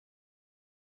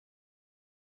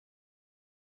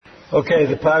Okay,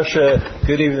 the parsha.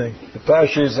 Good evening. The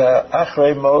parsha is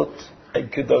Achrei Mot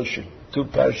and Kedoshim, two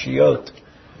parshiyot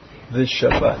this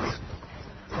Shabbat.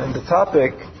 And the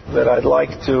topic that I'd like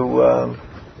to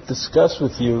discuss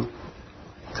with you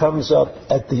comes up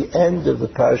at the end of the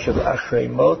parsha of Achrei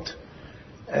Mot,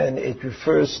 and it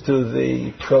refers to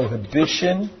the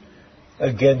prohibition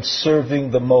against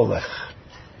serving the Molech.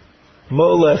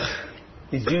 Molech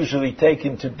is usually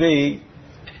taken to be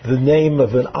the name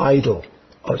of an idol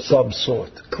of some sort.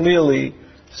 Clearly,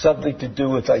 something to do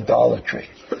with idolatry.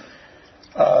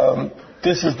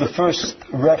 This is the first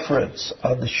reference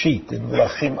on the sheet in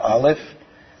Melachim Aleph.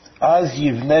 Az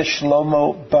yivneh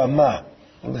Shlomo bama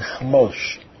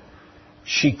l'chmosh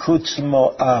shikutz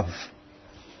Moav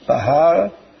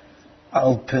bahar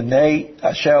al penei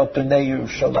asher al penei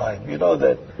Yerushalayim. You know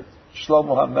that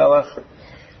Shlomo HaMelech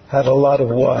had a lot of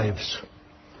wives,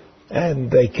 and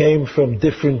they came from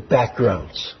different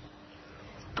backgrounds.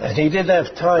 And he didn't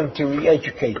have time to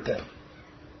re-educate them,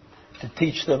 to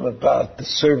teach them about the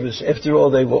service. After all,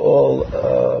 they were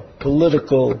all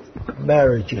political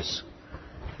marriages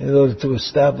in order to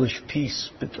establish peace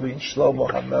between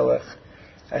Shlomo HaMelech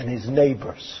and his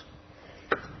neighbors.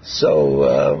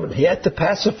 So he had to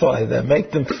pacify them,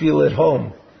 make them feel at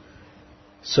home.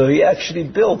 So he actually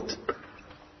built,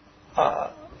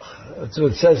 that's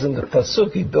what it says in the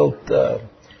Pasuk, he built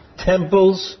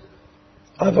temples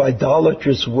of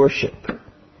idolatrous worship.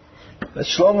 But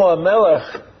Shlomo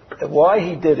HaMelech, why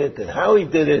he did it and how he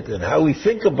did it and how we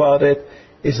think about it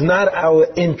is not our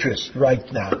interest right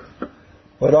now.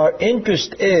 What our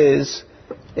interest is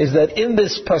that in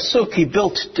this pasuk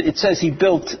it says he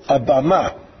built a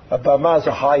bama. A bama is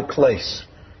a high place,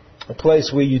 a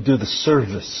place where you do the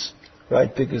service,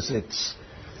 right? Because it's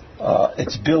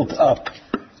built up.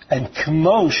 And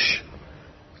Kemosh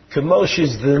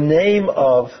is the name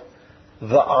of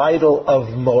the idol of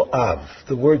Moab.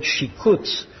 The word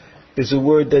shikutz is a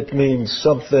word that means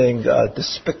something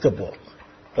despicable.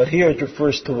 But here it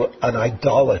refers to an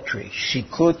idolatry.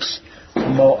 Shikutz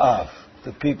Moab,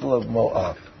 the people of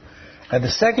Moab. And the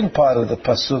second part of the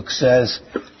pasuk says,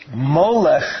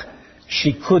 Molech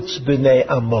shikutz b'nei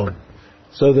Ammon.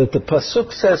 So that the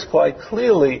pasuk says quite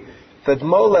clearly that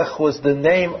Molech was the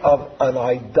name of an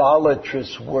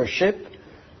idolatrous worship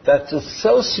that's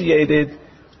associated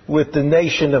with the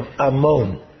nation of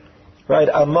Ammon. Right?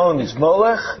 Ammon is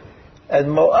Molech, and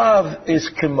Moab is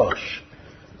Kemosh.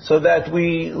 So that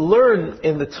we learn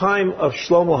in the time of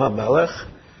Shlomo HaMelech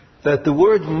that the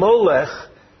word Molech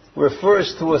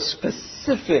refers to a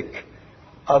specific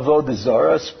avodah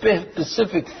zarah, a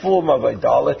specific form of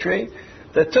idolatry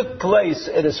that took place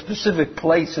at a specific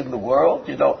place in the world.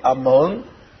 Ammon,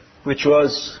 which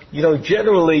was,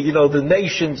 generally, the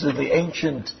nations in the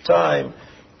ancient time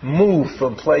moved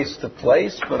from place to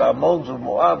place, but Ammon of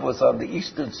Moab was on the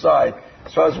eastern side,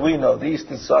 as far as we know, the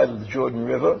eastern side of the Jordan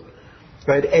River,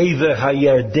 right? Ever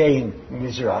HaYarden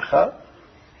Mizracha.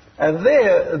 And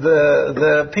there,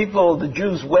 the people, the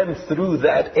Jews went through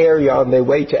that area on their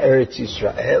way to Eretz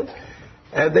Yisrael,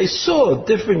 and they saw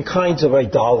different kinds of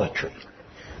idolatry.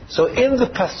 So in the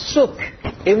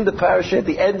pasuk, in the parasha, at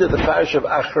the end of the parasha of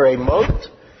Achrei Mot,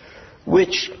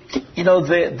 which,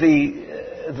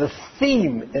 the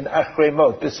theme in Achrei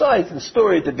Mot, besides the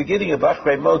story at the beginning of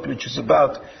Achrei Mot, which is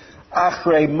about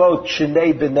Achrei Mot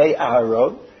Shnei B'nei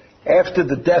Aharon, after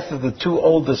the death of the two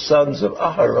older sons of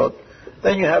Aharon,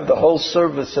 then you have the whole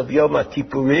service of Yom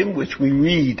HaKippurim, which we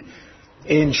read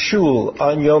in Shul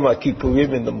on Yom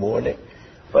HaKippurim in the morning.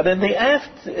 But in the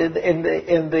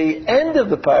end of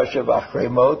the parasha of Achrei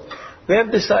Mot, we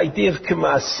have this idea of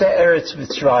K'maaseh Eretz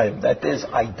Mitzrayim, that there's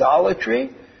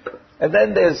idolatry, and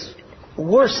then there's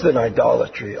worse than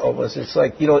idolatry, almost. It's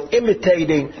like,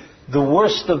 imitating the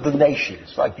worst of the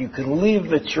nations. Like you can leave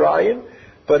Mitzrayim,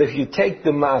 but if you take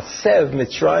the Maaseh of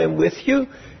Mitzrayim with you,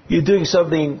 you're doing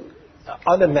something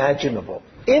unimaginable.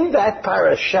 In that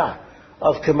parasha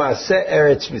of K'maaseh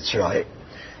Eretz Mitzrayim,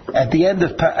 at the end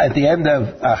of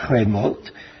Achrei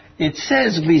Mot, it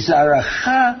says,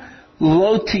 Mizaracha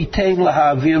lo titein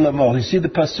lahavir lamo. You see the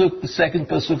pasuk, the second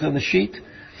pasuk on the sheet?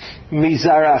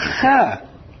 Mizaracha,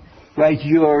 right,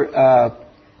 your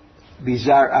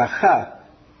Mizaracha,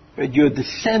 right, your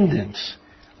descendants,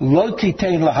 lo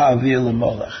titein lahavir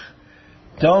lemolech.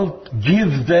 Don't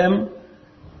give them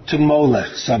to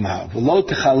Molech somehow. V'lo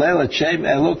techalel et shem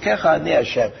elokecha ani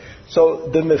Hashem. So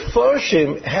the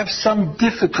Mefarshim have some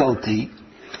difficulty.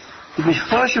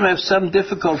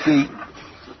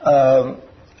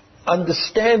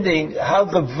 Understanding how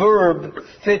the verb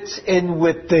fits in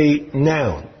with the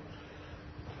noun.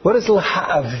 What does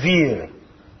laha'avir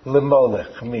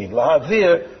lemolech mean?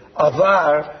 Laha'avir,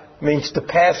 avar, means to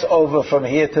pass over from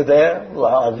here to there.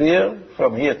 Laha'avir,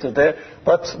 from here to there.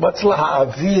 What's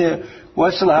laha'avir?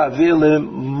 What's laha'avir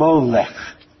le-molech?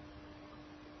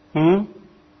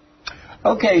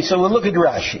 Okay, so we'll look at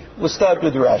Rashi. We'll start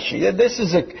with Rashi. This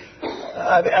is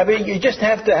I mean, you just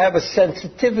have to have a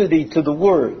sensitivity to the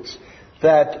words.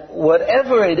 That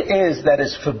whatever it is that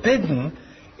is forbidden,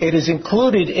 it is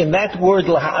included in that word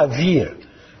laha'avir.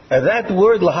 And that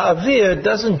word laha'avir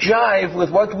doesn't jive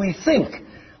with what we think.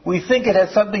 We think it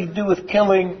has something to do with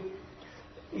killing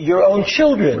your own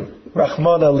children.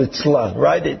 Rahmana litzlan,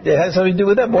 right? It has something to do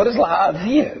with that. What is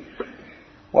laha'avir?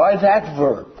 Why that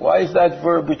verb? Why is that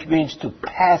verb which means to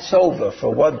pass over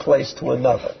from one place to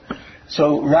another?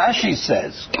 So Rashi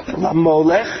says, La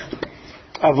molech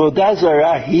avodah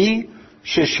zarah hi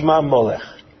sheshma molech.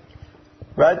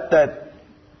 Right? That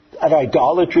an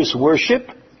idolatrous worship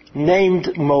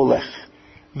named Molech.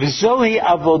 V'zohi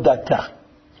avodata.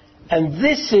 And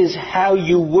this is how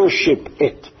you worship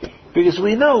it. Because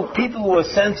we know people who are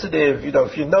sensitive,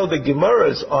 if you know the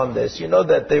Gemaras on this, you know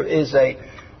that there is a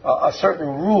certain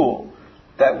rule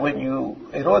that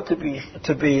in order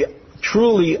to be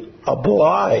truly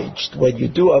obliged, when you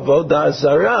do avodah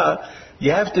zarah,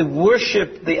 you have to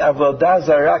worship the avodah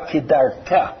zarah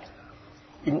kidarka.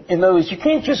 In other words, you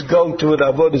can't just go to an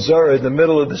avodah zarah in the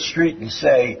middle of the street and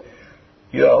say,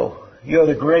 you're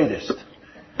the greatest,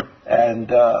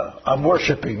 and I'm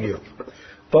worshiping you.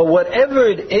 But whatever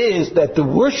it is that the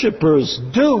worshippers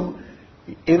do,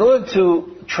 in order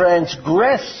to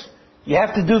transgress, you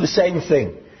have to do the same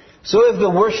thing. So if the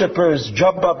worshippers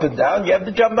jump up and down, you have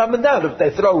to jump up and down. If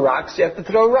they throw rocks, you have to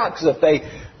throw rocks. If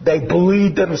they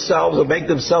bleed themselves or make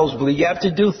themselves bleed, you have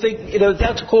to do things.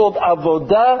 That's called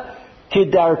avodah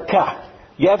kidarka.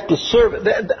 You have to serve.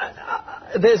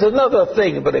 There's another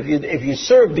thing, but if you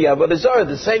serve the avodah zarah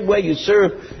the same way you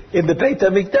serve in the Beit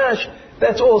HaMikdash,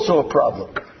 that's also a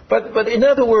problem. But in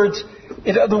other words,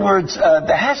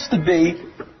 there has to be.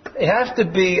 It has to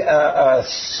be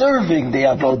serving the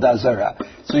avodah zarah.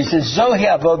 So he says, Zohi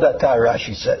avodata,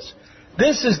 Rashi says.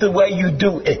 This is the way you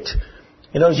do it.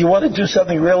 If you want to do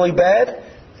something really bad,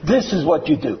 this is what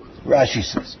you do. Rashi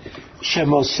says,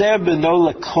 Shemoser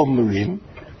beno lekomrim.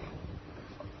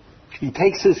 He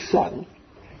takes his son,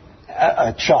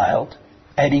 a child,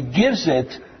 and he gives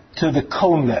it to the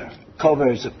komer.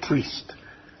 Komer is a priest,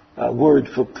 a word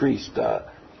for priest, like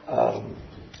a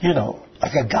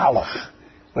galach.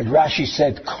 When Rashi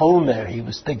said komer, he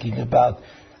was thinking about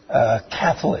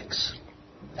Catholics,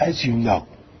 as you know.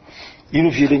 Even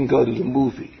if you didn't go to the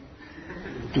movie,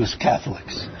 it was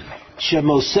Catholics.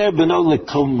 Shemoser beno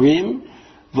lekomrim,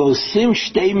 vosim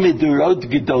shtei medurot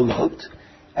gedolot.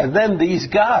 And then these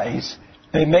guys,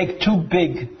 they make two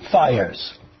big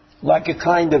fires, like a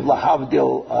kind of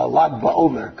lahavdil, lag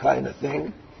ba'omer kind of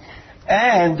thing.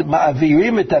 And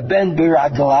ma'avirim et ben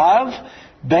biraglav,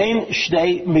 bein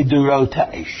shtei midurot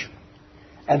ha'esh.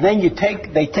 And then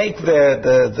they take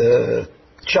the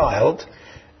child.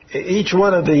 Each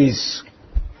one of these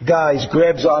guys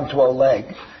grabs onto a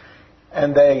leg,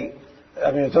 and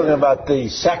we're talking about the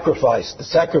sacrifice. The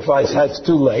sacrifice has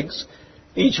two legs.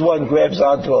 Each one grabs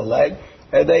onto a leg,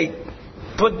 and they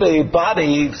put the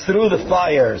body through the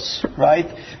fires, right?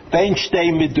 Bein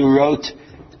shtei midurot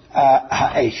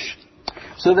ha'esh.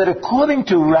 So that according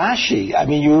to Rashi,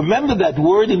 you remember that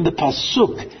word in the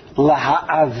pasuk,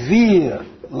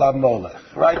 laha'avir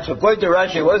lamolech, right? So according to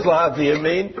Rashi, what does laha'avir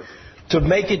mean? To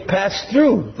make it pass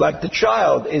through, like the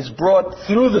child is brought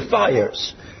through the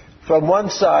fires from one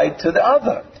side to the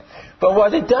other. But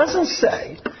what it doesn't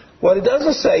say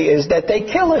is that they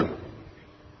kill him.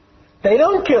 They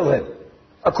don't kill him,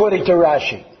 according to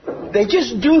Rashi. They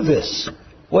just do this,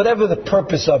 whatever the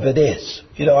purpose of it is.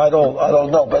 I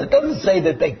don't know, but it doesn't say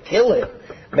that they kill him.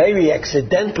 Maybe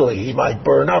accidentally he might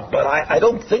burn up, but I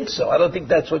don't think so. I don't think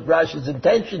that's what Rashi's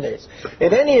intention is.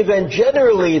 In any event,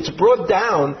 generally it's brought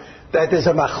down that there's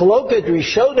a machloket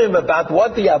rishonim about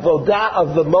what the avodah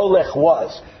of the molech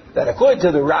was. That according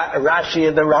to the Rashi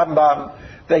and the Rambam,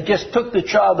 they just took the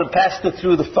child and passed it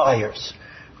through the fires.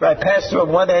 Right, passed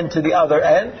from one end to the other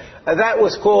end, and that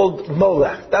was called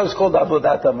molech. That was called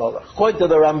avodat molech. According to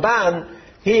the Ramban,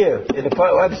 here, in the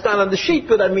part, it's not on the sheet,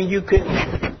 but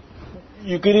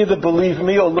you can either believe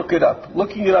me or look it up.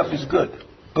 Looking it up is good.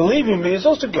 Believing me is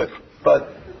also good, but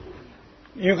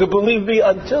you can believe me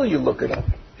until you look it up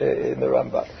in the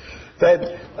Ramban.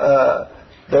 Then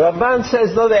the Ramban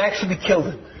says, no, they actually killed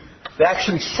him. They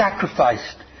actually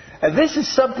sacrificed. And this is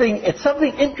something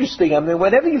interesting.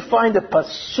 Whenever you find a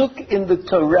pasuk in the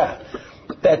Torah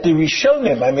that the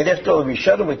Rishonim, after all, the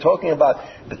Rishonim, we're talking about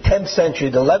the 10th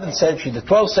century, the 11th century, the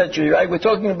 12th century, right? We're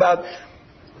talking about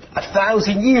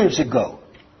 1,000 years ago.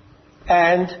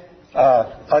 And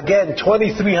again,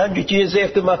 2,300 years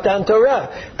after Matan Torah.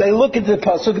 They look at the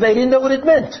pasuk, they didn't know what it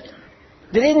meant.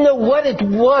 They didn't know what it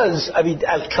was,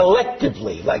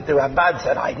 collectively. Like the Ramban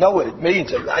said, I know what it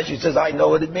means, and Rashi says, I know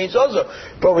what it means also.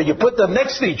 But when you put them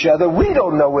next to each other, we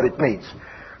don't know what it means.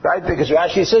 Right? Because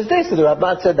Rashi says this, and the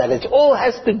Ramban said that. It all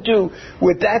has to do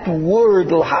with that word,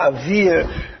 Lahavir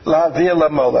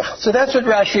Lamolech. So that's what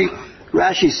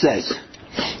Rashi says.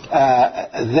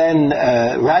 Then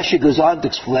Rashi goes on to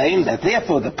explain that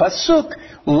therefore the pasuk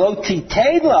lo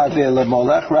titein la'avir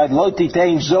lamolech, right? Lo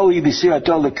titein zohi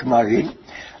b'sirato lekamarim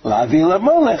la'avir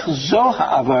lamolech zo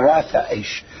ha'avarat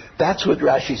ha'esh. That's what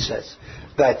Rashi says.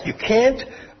 That you can't,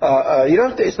 you don't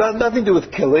have to, it's not nothing to do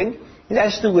with killing. It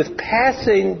has to do with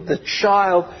passing the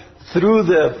child through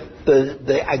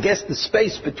the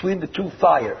space between the two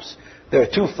fires. There are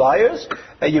two fires,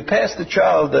 and you pass the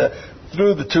child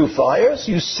through the two fires.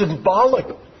 You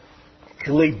symbolically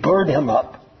burn him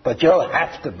up, but you don't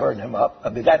have to burn him up.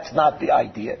 That's not the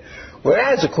idea.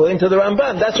 Whereas, according to the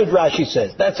Ramban, that's what Rashi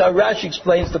says. That's how Rashi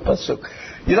explains the pasuk.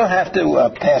 You don't have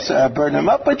to burn him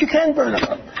up, but you can burn him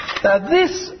up. Now,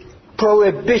 this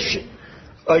prohibition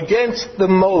against the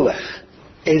molech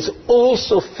is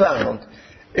also found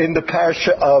in the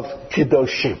parasha of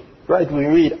Kedoshim. Right? We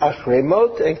read Achrei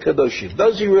Mot and Kedoshim.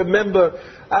 Those of you remember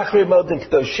Achrei Mot and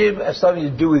Kedoshim have something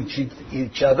to do with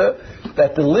each other,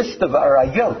 that the list of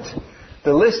Arayot,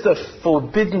 the list of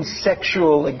forbidden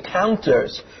sexual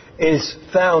encounters, is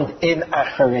found in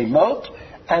Achrei Mot,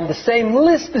 and the same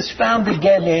list is found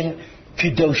again in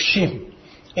Kedoshim.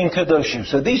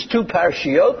 So these two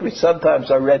parashiot, which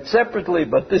sometimes are read separately,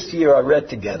 but this year are read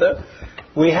together,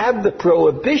 we have the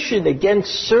prohibition against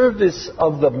service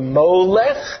of the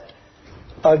molech,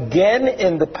 again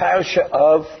in the parasha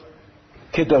of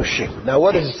Kedoshim. Now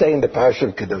what does it say in the parasha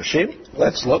of Kedoshim?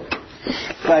 Let's look. You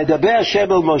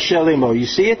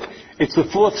see it? It's the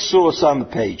fourth source on the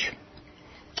page.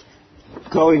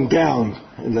 Going down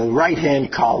in the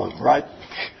right-hand column, right?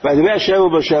 That's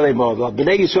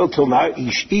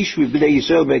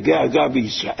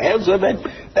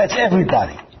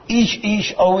everybody.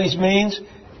 Ish always means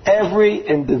every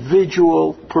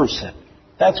individual person.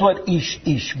 That's what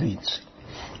ish means.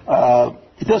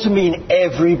 It doesn't mean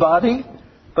everybody,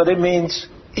 but it means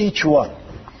each one.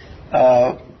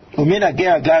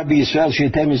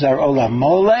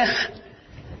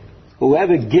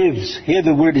 Whoever gives, here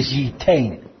the word is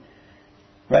yitain.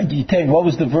 Right, yitain. What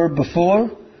was the verb before?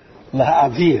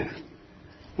 La'avir.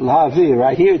 La'avir.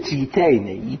 Right here it's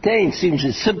yitain. Yitain seems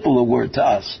a simpler word to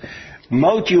us.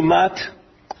 Mot yumat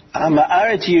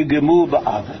ama'aret yigemu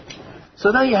ba'avet.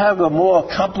 So now you have a more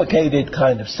complicated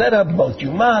kind of setup. Mot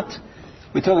yumat.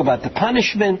 We talk about the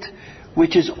punishment,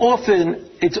 which is often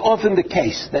the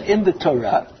case that in the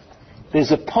Torah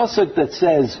there's a pasuk that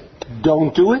says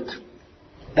don't do it.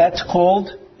 That's called,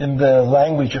 in the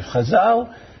language of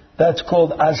Chazal, that's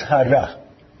called azhara.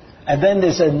 And then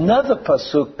there's another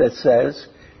pasuk that says,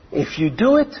 if you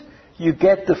do it, you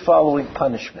get the following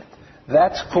punishment.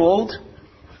 That's called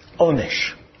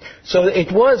onesh. So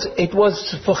it was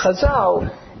for Chazal,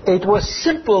 it was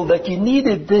simple that you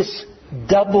needed this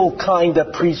double kind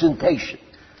of presentation.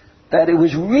 That it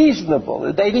was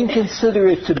reasonable. They didn't consider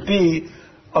it to be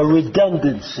a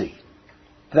redundancy.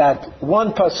 That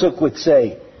one pasuk would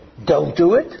say, don't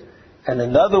do it, and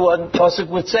another one pasuk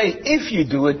would say, if you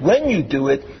do it, when you do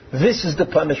it, this is the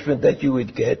punishment that you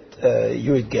would get.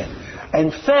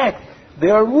 In fact,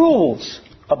 there are rules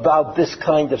about this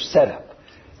kind of setup.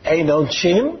 Ein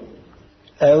onshim,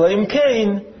 ela im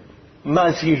kein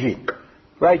mazhirin.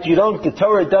 Right? The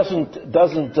Torah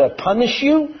doesn't punish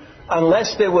you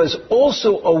unless there was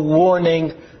also a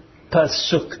warning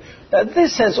pasuk. Now,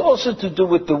 this has also to do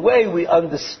with the way we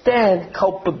understand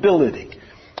culpability.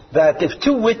 That if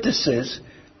two witnesses,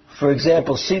 for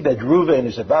example, see that Reuven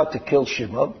is about to kill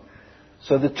Shimon,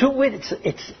 so the two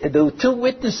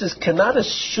witnesses cannot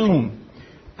assume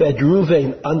that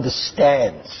Reuven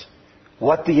understands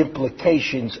what the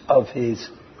implications of his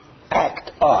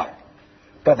act are.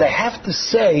 But they have to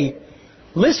say,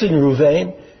 listen,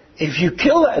 Reuven, if you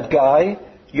kill that guy,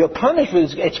 your punishment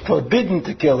is, it's forbidden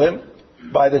to kill him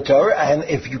by the Torah, and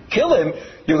if you kill him,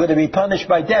 you're going to be punished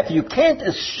by death. You can't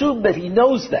assume that he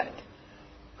knows that.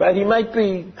 Right? He might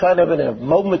be kind of in a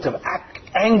moment of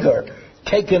anger,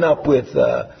 taken up with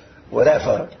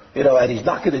whatever, and he's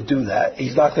not going to do that.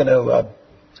 He's not going to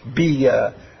be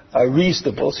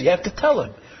reasonable, so you have to tell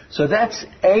him. So that's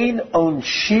ein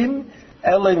onshim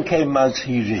elen ke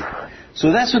mazhirin.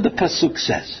 So that's what the pasuk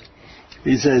says.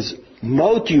 He says,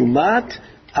 Mot yumat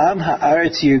am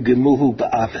haaretz yirgemuhu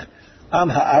ba'avet. Am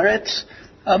haaretz,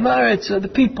 Am haaretz are the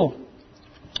people.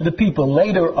 The people.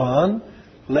 Later on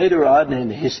in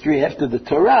history, after the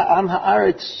Torah, Am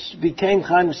haaretz became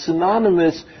kind of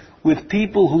synonymous with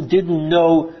people who didn't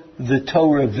know the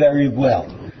Torah very well,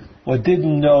 or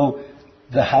didn't know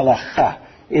the halacha.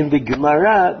 In the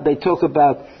Gemara, they talk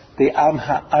about the Am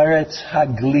haaretz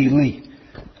haglili.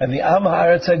 And the Am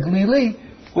haaretz haglili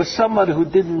was somebody who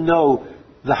didn't know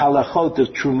the halachot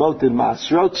of Trumot and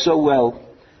Maasrot so well,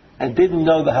 and didn't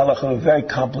know the halachot, very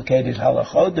complicated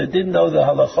halachot, and didn't know the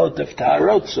halachot of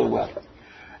Taharot so well.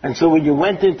 And so when you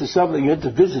went into something, you had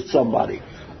to visit somebody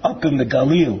up in the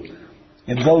Galil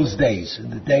in those days, in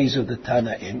the days of the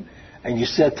Tanaim, and you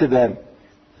said to them,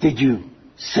 did you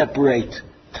separate,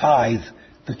 tithe,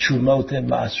 the Trumot and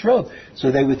Maasrot?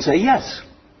 So they would say yes.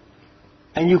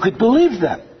 And you could believe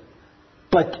them.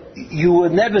 But you were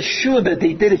never sure that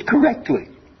they did it correctly.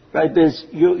 Right?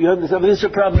 You understand? This is a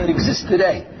problem that exists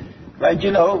today. Right?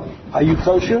 You know, are you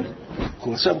kosher? Of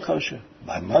course I'm kosher.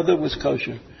 My mother was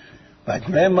kosher. My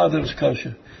grandmother was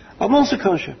kosher. I'm also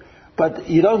kosher. But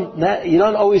you don't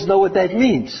always know what that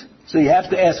means. So you have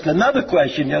to ask another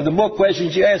question. You know, the more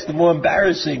questions you ask, the more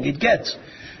embarrassing it gets.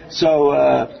 So,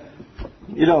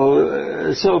 but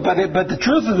the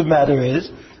truth of the matter is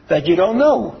that you don't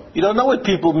know. You don't know what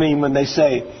people mean when they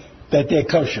say that they're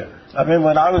kosher. I mean,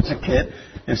 when I was a kid,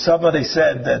 if somebody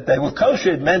said that they were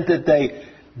kosher, it meant that they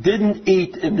didn't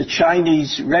eat in the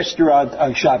Chinese restaurant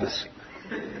on Shabbos.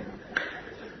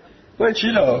 Which,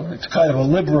 you know, it's kind of a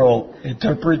liberal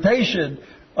interpretation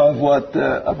of what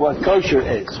kosher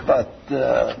is. But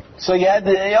so you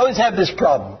always have this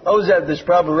problem.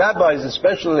 Rabbis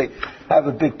especially have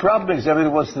a big problem because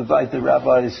everyone wants to invite the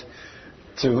rabbis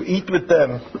to eat with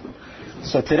them.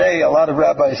 So today a lot of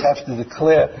rabbis have to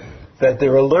declare that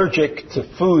they're allergic to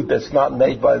food that's not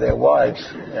made by their wives,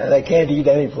 and they can't eat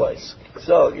any place.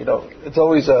 So, you know, it's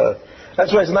always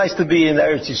that's why it's nice to be in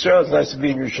Eretz Yisrael, it's nice to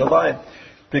be in Yerushalayim,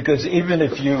 because even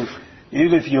if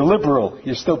you're liberal,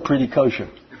 you're still pretty kosher.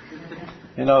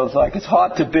 You know, it's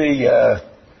hard to be,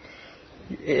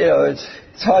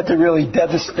 it's hard to really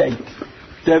devastate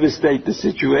the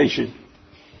situation.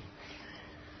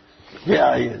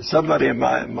 Yeah, somebody,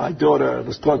 my daughter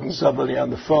was talking to somebody on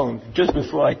the phone just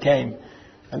before I came,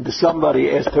 and somebody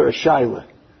asked her a shaila.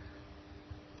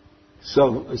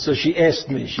 So she asked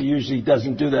me. She usually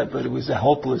doesn't do that, but it was a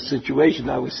hopeless situation.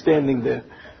 I was standing there.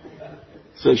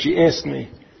 So she asked me.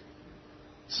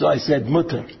 So I said,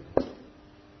 mutter.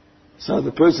 So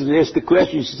the person who asked the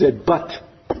question, she said, but.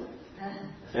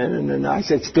 And then I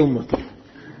said, still mutter.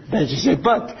 Then she said,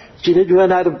 but. She didn't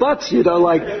run out of buts, you know,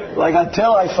 like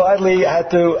until I finally had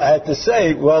to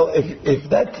say, well, if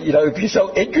that, you know, if you're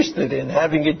so interested in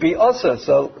having it be also,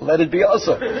 so let it be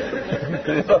also.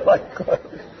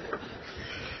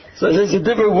 So there's a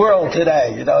different world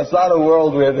today, you know. It's not a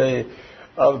world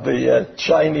of the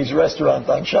Chinese restaurant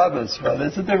on Shabbos, but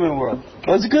it's a different world.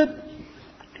 But it's good.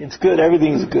 It's good.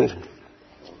 Everything's good.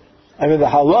 I mean, the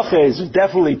halacha is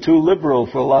definitely too liberal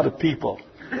for a lot of people.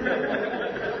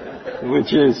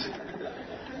 Which you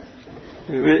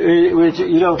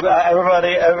know,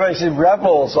 everybody said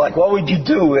rebels. Like, what would you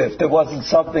do if there wasn't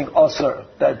something usher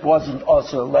that wasn't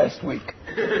usher last week?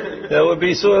 There would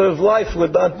be sort of, life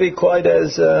would not be quite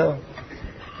as I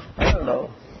don't know.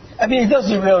 I mean, it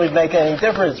doesn't really make any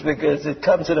difference because it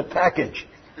comes in a package.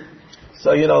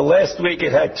 So, you know, last week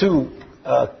it had 2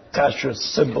 kashrus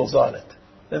symbols on it.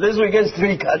 And this week it's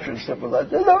 3 kashrus symbols on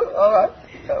it. You know, all right.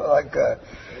 You know, like.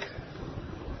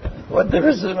 What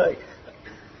difference does it make?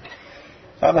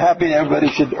 I'm happy everybody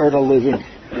should earn a living.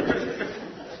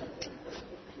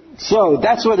 So,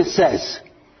 that's what it says.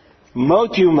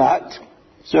 Mot yumat.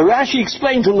 So Rashi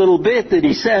explains a little bit that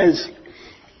he says,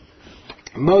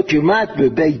 Mot yumat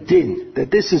bebeit din.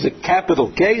 That this is a capital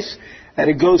case, and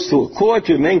it goes to a court,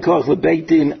 Yemen koch lebeit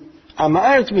din. Am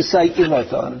haaretz misaykin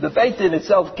laton. The beit din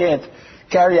itself can't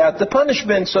carry out the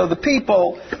punishment, so the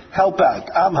people help out.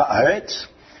 Am haaretz.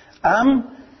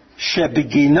 Am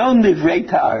shebeginon nivrei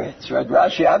haaretz. Right?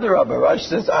 Rashi Adarabah. Rashi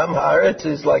says Am haaretz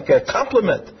is like a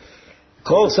compliment.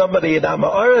 Call somebody an Am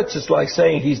haaretz is like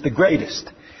saying he's the greatest.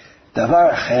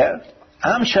 Davar acher.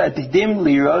 Am she'atidim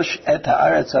lirosh et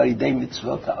haaretz alidei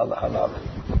mitzvot halalu.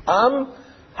 Am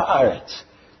haaretz.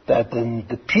 That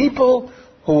the people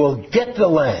who will get the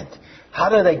land. How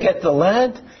do they get the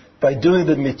land? By doing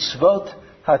the mitzvot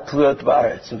hatluyot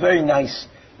ba'aretz. A very nice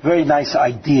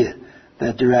idea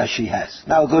that the Rashi has.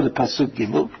 Now we'll go to Pasuk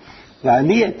Gimel. Now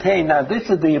this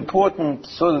is the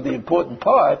important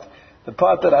part, the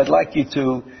part that I'd like you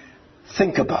to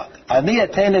think about. Ani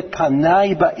atenet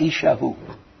panai ba'ishahu.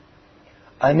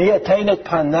 Ani atenet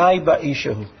panai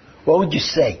ba'ishahu. What would you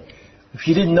say? If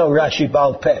you didn't know Rashi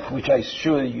Baal Peh, which I'm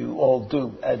sure you all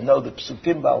do, and know the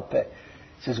Psukim Baal Peh, it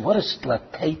says, what is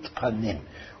Lateit Panim?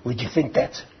 Would you think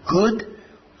that's good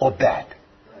or bad?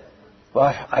 Well,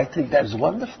 I think that is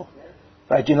wonderful.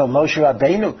 Right? You know, Moshe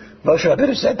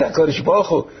Rabbeinu said to HaKadosh Baruch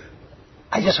Hu,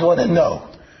 I just want to know.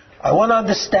 I want to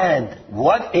understand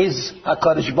what is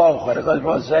HaKadosh Baruch Hu. And HaKadosh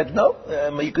Baruch Hu said, no,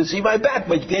 you can see my back,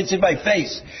 but you can't see my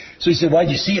face. So he said, why,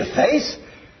 do you see a face?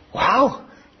 Wow,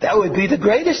 that would be the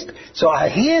greatest. So I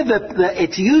hear that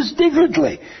it's used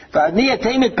differently. I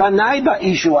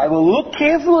will look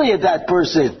carefully at that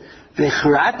person.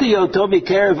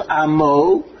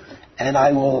 And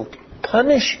I will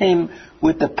punish him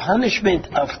with the punishment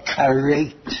of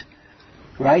karet.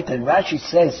 Right? And Rashi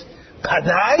says,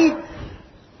 Panai?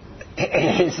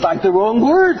 It's like the wrong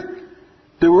word.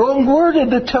 The wrong word in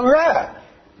the Torah.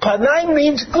 Panai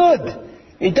means good.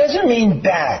 It doesn't mean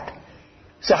bad.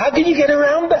 So how can you get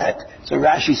around that? So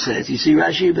Rashi says, you see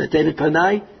Rashi, B'Tenet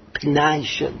Panai? Panai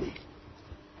Shali.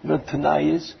 You know what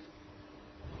Panai is?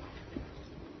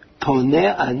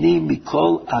 Poneh ani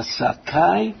mikol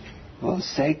asakai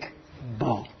v'osek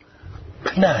bo.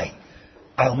 Panai.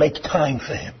 I'll make time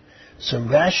for him. So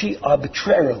Rashi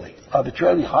arbitrarily,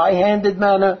 high-handed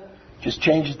manner, just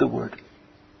changes the word.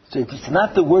 So it's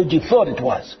not the word you thought it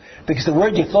was. Because the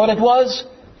word you thought it was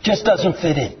just doesn't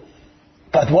fit in.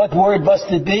 But what word must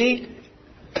it be?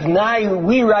 Pnai,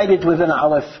 we write it with an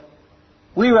aleph.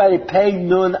 We write it Pei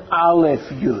Nun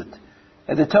Aleph Yud.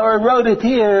 And the Torah wrote it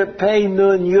here, Pei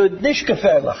Nun Yud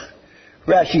Nishkaferlach.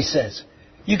 Rashi says.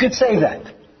 You could say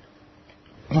that.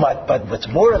 But what's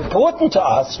more important to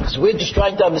us, because we're just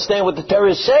trying to understand what the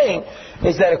Torah is saying,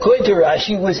 is that according to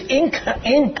Rashi, it was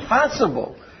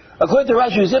impossible. According to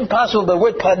Rashi, it was impossible the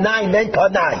word Panai meant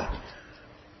Panai.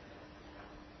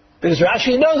 Because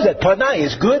Rashi knows that Panai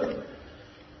is good.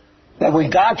 That when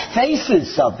God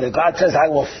faces something, God says, I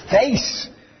will face.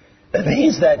 That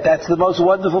means that that's the most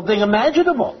wonderful thing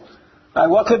imaginable.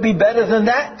 What could be better than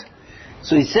that?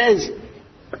 So he says,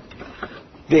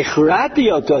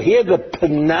 V'chrati here the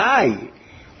Panai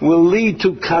will lead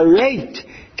to karet,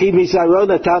 ki mizaron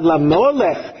natan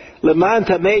lamolech, leman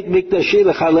tameid mikdashi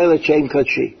lechalel et shem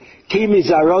kodshi. Ki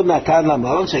mizaron natan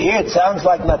lamolech. So here it sounds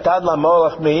like natan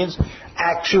lamolech means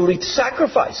actually to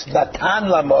sacrifice. Natan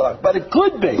lamolech. But it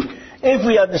could be, if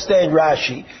we understand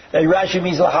Rashi, and Rashi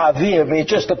means lahavir, means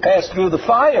just to pass through the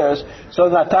fires, so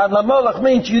natan lamolech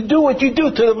means you do what you do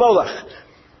to the molech.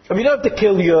 I mean, you don't have to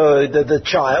kill the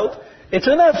child. It's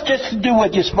enough just to do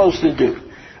what you're supposed to do.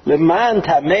 Leman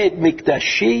tamed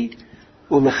mikdashi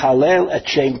ulechalel et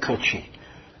shem kodshi.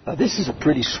 Now this is a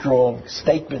pretty strong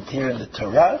statement here in the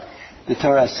Torah. The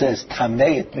Torah says tamed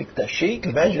mikdashi.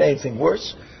 Can you imagine anything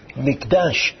worse?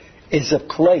 Mikdash is a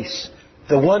place,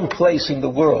 the one place in the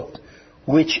world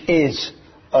which is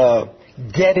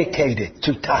dedicated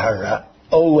to tahara,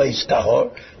 always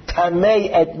tahor.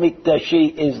 Tamed et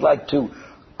mikdashi is like to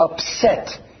upset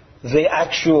the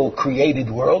actual created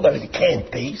world. I mean, it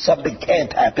can't be. Something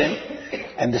can't happen.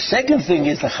 And the second thing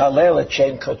is the Chalel et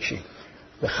Shem Kodshi.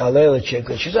 The Chalel et Shem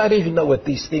Kodshi. I don't even know what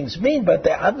these things mean, but they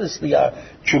obviously are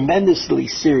tremendously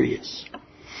serious.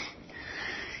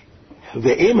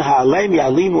 Ve'im ha'alem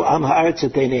ya'alimu am ha'aretz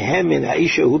eteinehem min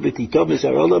ha'isha hu b'tito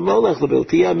mizaro lamolech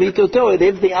l'beltia mitoto. And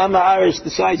if the am ha'aretz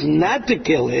decides not to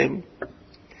kill him,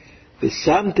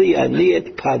 v'samti ani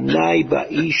et panai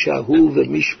ba'isha hu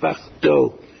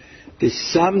v'mishpachto.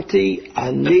 V'samti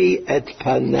ani et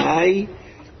panai.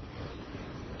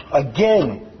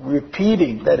 Again,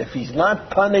 repeating that if he's not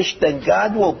punished, then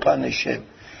God will punish him.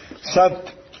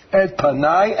 Samt et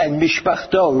panai and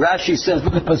mishpachto. Rashi says,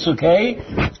 look at Pasuk Hey.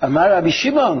 Amar Rabbi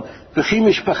Shimon, v'chi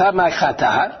mishpacha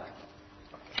ma'chata,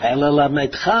 ela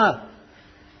lamedcha,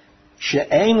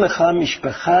 she'ein lecha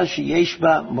mishpacha sheyesh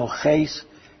ba moches,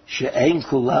 she'ein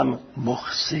kulam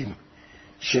mochsim,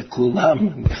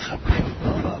 she'kulam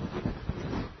mechabim.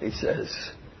 He says,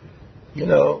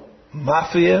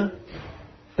 mafia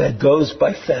that goes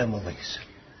by families.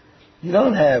 You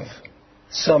don't have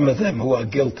some of them who are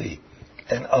guilty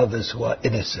and others who are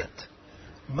innocent.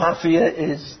 Mafia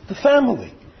is the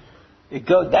family.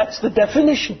 That's the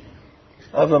definition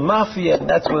of a mafia, and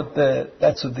that's what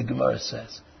the Gemara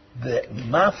says. The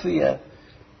mafia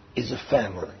is a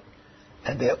family,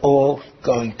 and they're all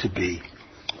going to be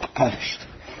punished.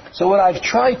 So what I've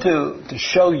tried to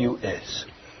show you is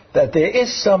that there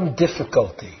is some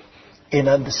difficulty in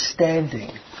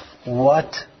understanding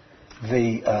what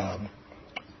the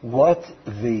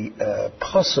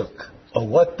pasuk or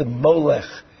what the molech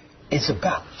is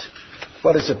about.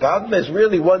 What it's about. And there's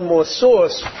really one more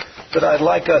source that I'd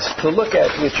like us to look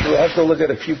at, which we have to look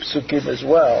at a few psukim as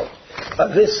well.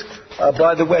 This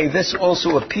By the way, this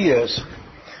also appears,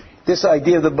 this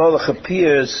idea of the Molech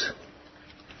appears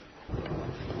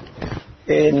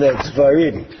in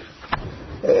Dvarim.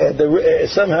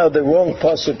 Somehow the wrong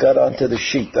pasuk got onto the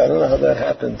sheet. I don't know how that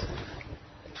happened.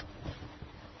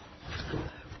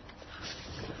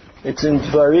 It's in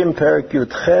Dvarim, Perek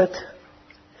Yud Chet,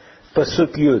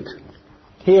 Pasuk Yud.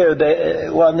 Here,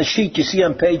 on the sheet, you see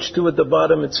on page 2 at the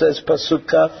bottom, it says Pasuk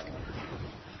Kaf.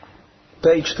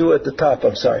 Page 2 at the top,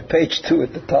 Page 2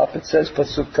 at the top, it says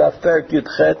Pasuk Kaf, Perek Yud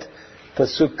Chet,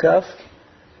 Pasuk Kaf.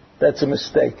 That's a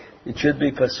mistake. It should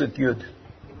be Pasuk Yud.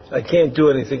 I can't do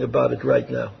anything about it right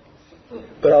now.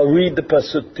 But I'll read the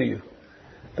Pasuk to you.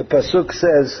 The Pasuk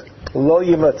says, Lo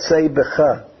yimatzei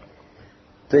becha.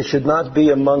 There should not be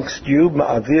amongst you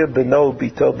ma'avir beno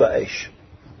bito ba'esh.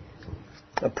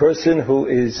 A person who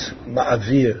is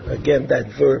ma'avir, again that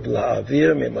verb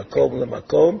la'avir, mimakom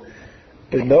lemakom,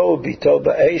 beno bito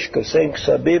ba'esh, kosein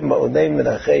ksabim, ma'onei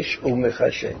menachesh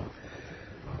u'mechashem.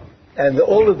 And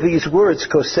all of these words,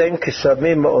 kosein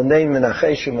ksabim, ma'onei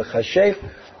menachesh u'mechashem,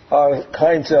 are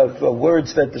kinds of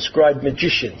words that describe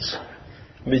magicians.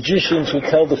 Magicians who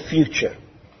tell the future,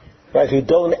 right? Who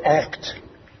don't act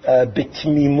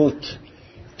bitmimut.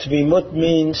 Tmimut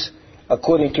means,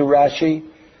 according to Rashi,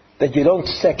 that you don't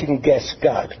second guess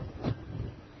God.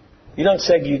 You don't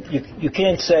say you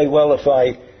can't say, well, if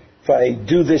I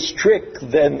do this trick,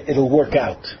 then it'll work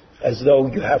out, as though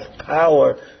you have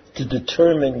power to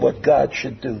determine what God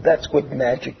should do. That's what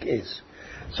magic is.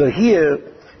 So here,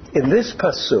 in this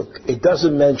pasuk, it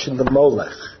doesn't mention the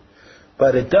Molech,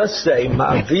 but it does say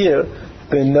Ma'avir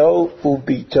beno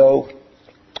ubito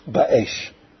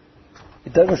ba'esh.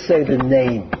 It doesn't say the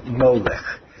name Molech,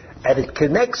 and it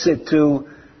connects it to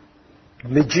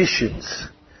magicians.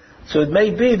 So it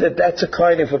may be that that's a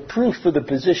kind of a proof for the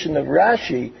position of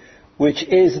Rashi, which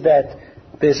is that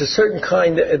there's a certain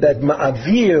kind of, that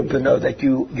ma'avir beno, that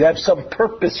you have some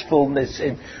purposefulness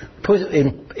in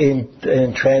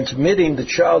transmitting the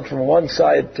child from one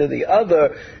side to the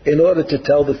other in order to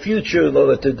tell the future, in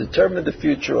order to determine the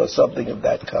future, or something of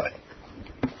that kind.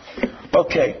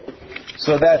 Okay,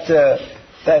 so that's the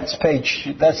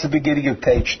beginning of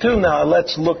page 2. Now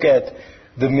let's look at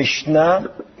the Mishnah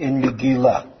in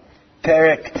Megillah.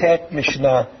 Perek Tet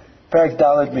Mishnah, Perek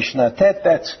Dalet Mishnah Tet,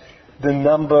 that's the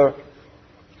number,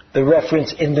 the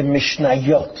reference in the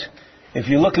Mishnayot. If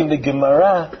you look in the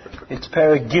Gemara, it's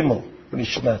Perek Gimel,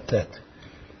 Mishnah Tet.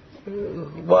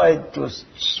 Why it was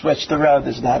switched around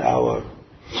is not our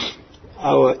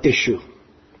issue.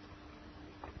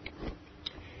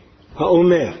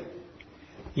 Ha'omer,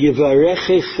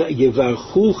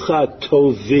 Yevarchucha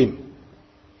Tovim,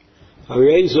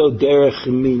 Harezo Derech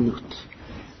Minut.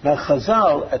 Now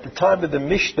Chazal, at the time of the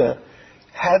Mishnah,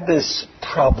 had this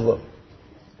problem.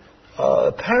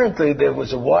 Apparently there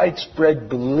was a widespread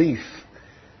belief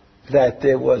that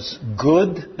there was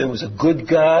a good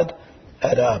God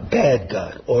and a bad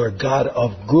God, or a God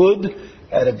of good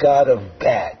and a God of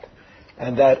bad.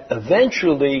 And that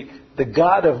eventually the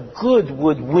God of good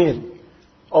would win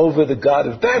over the God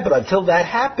of bad. But until that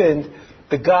happened,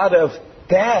 the God of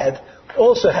bad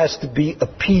also has to be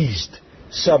appeased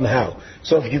somehow.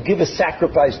 So if you give a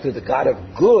sacrifice to the God of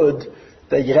good,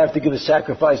 then you have to give a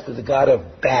sacrifice to the God of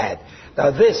bad.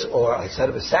 Now this, or instead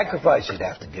of a sacrifice, you'd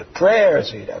have to give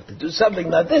prayers, or you'd have to do something.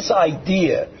 Now this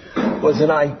idea was an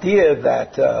idea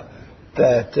that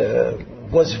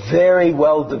was very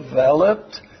well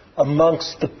developed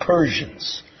amongst the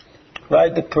Persians,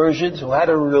 right? The Persians who had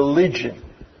a religion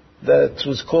that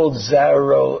was called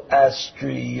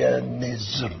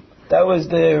Zoroastrianism. That was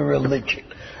their religion.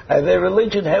 And their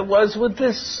religion was with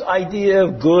this idea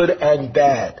of good and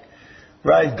bad,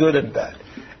 right? Good and bad.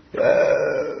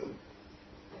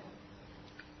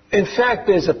 In fact,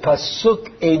 there's a pasuk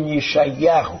in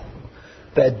Yeshayahu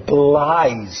that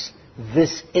belies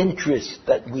this interest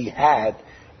that we had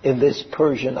in this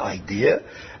Persian idea.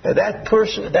 And that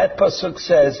pasuk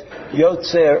says,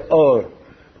 Yotzer Or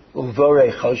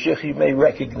Uvorei Choshech. You may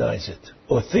recognize it,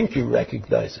 or think you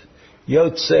recognize it.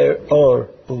 Yotzer Or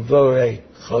Uvorei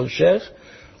Choshech,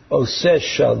 Oseh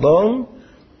Shalom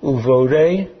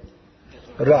Uvorei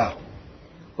Ra.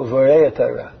 Uvorei et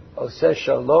Ra. Oseh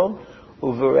Shalom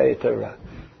Uvorei et Ra.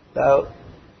 Now,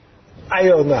 I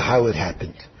don't know how it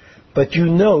happened, but you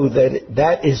know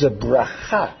that is a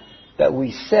bracha that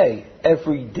we say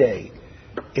every day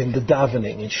in the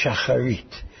davening, in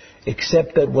Shacharit.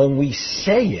 Except that when we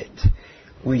say it,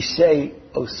 we say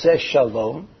Oseh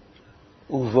Shalom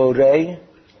Uvorei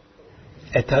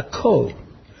et Hakol,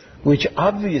 which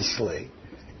obviously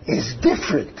is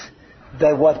different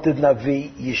than what the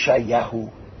Navi Yeshayahu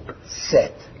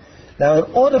said. Now,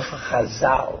 in order for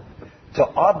Chazal to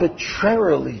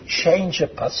arbitrarily change a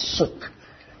pasuk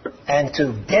and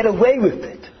to get away with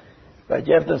it. Right?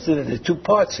 You have to consider the two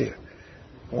parts here.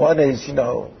 One is,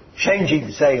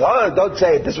 changing, saying, oh, don't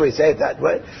say it this way, say it that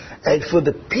way. And for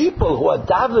the people who are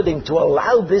davening to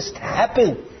allow this to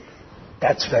happen,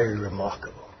 that's very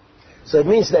remarkable. So it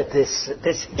means that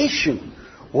this issue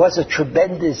was a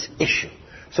tremendous issue.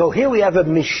 So here we have a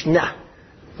Mishnah.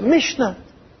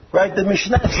 Right? The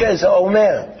Mishnah says,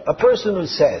 Omer, a person who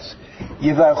says,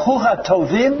 Yivarchucha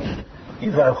tovim,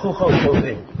 Yivarchucha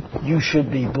tovim. You should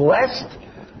be blessed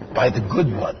by the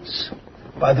good ones,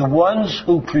 by the ones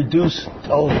who produce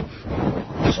tov.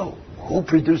 So, who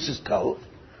produces tov?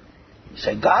 You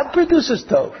say, God produces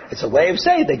tov. It's a way of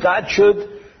saying that God should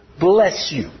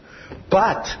bless you.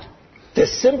 But the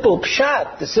simple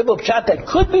pshat that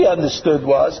could be understood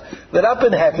was that up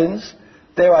in heavens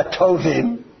there are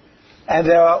tovim and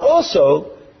there are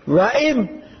also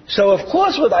ra'im. So of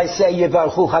course when I say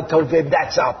Yevarchu HaTovim,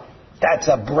 that's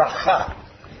a bracha.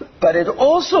 But it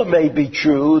also may be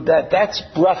true that that's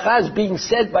bracha is being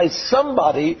said by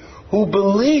somebody who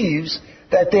believes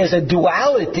that there's a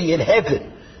duality in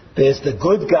heaven. There's the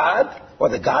good God, or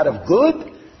the God of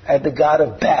good, and the God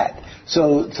of bad.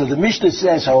 So the Mishnah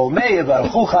says,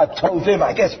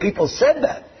 I guess people said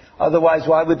that. Otherwise,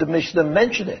 why would the Mishnah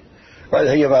mention it?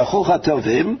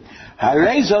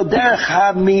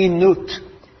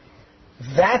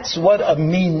 That's what a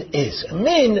min is. A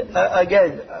min,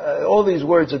 again, all these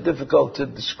words are difficult to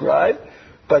describe,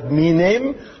 but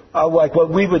minim are like what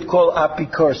we would call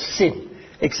apikorsim.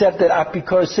 Except that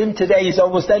apikorsim today is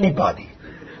almost anybody.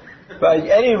 Right?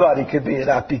 Anybody could be an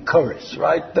apikoris,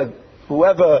 right?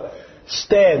 Whoever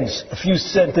stands a few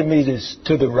centimeters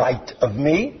to the right of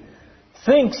me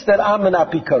thinks that I'm an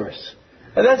apikoris.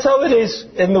 And that's how it is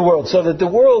in the world. So that the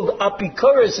world,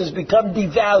 apikoris, has become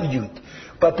devalued.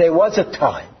 But there was a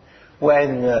time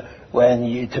when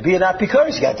to be an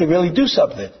apikoris, you had to really do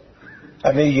something.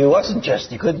 I mean, you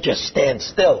couldn't just stand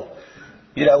still.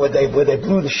 When they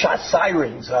blew the shot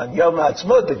sirens on Yom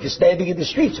Ha'atzmaut, that you're standing in the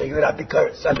street, so you're an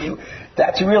apikoris. I mean,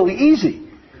 that's really easy.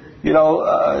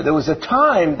 There was a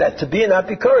time that to be an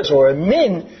apikoris or a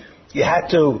min, you had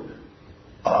to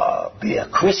be a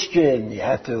Christian. You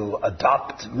had to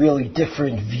adopt really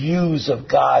different views of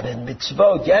God and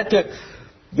mitzvot.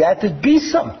 You had to be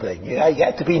something. You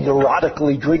had to be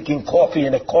neurotically drinking coffee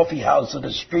in a coffee house in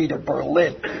the street of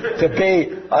Berlin to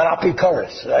be an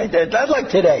apikoris. Right? Not like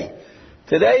today.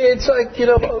 Today it's like,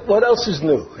 what else is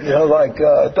new?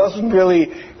 It doesn't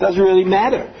really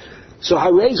matter. So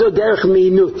harezo derech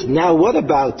minut. Now what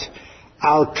about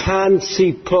al kan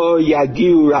sipo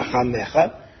yagiu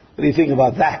rachamecha? What do you think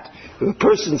about that? If a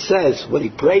person says, when he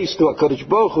prays to HaKadosh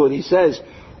Baruch Hu, and he says,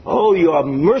 oh, you are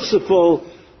merciful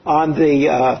on the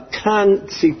kan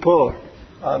sipor,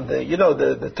 on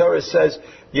the Torah says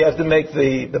you have to make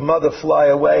the mother fly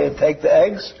away and take the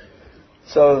eggs.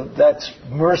 So that's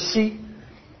mercy.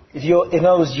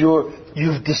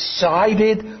 You've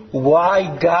decided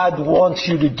why God wants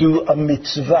you to do a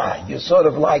mitzvah. You're sort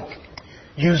of like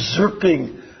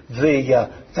usurping the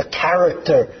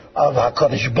character of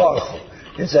HaKadosh Baruch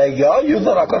Hu. You say, you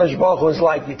thought HaKadosh Baruch Hu is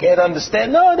like, you can't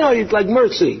understand. No, it's like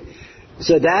mercy.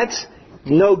 So that's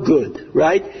no good,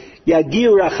 right?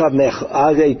 Yagir rachamecha,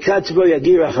 katzbo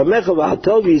yagir rachamecha,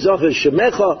 v'hatov yizocher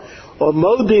shemecha, or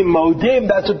modim,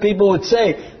 that's what people would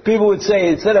say. People would say,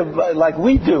 instead of like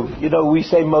we do, we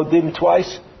say modim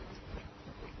twice.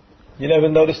 You never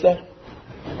noticed that?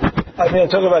 I mean, I'm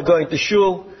talking about going to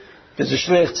shul. There's a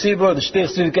shliach tzibur, the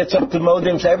shliach tzibur gets up to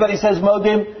modim, so everybody says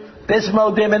modim, this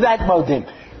modim and that modim.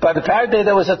 But apparently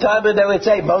there was a time when they would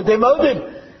say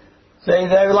modim. So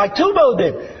they were like two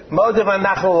modim. Modim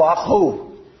anachalach,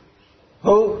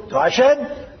 who? To Hashem?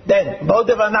 Then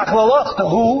modim anachalach, to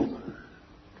who?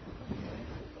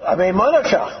 I mean,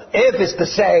 monachach. If it's the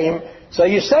same, so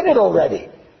you said it already.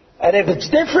 And if it's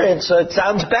different, so it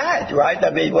sounds bad, right?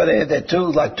 I mean, what are there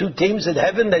two teams in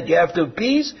heaven that you have to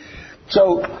appease?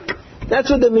 So that's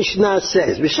what the Mishnah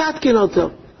says. V'shatkin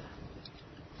oto.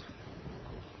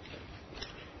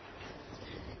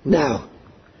 Now,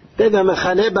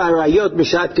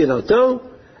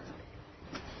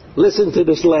 listen to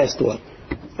this last one.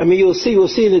 I mean, you'll see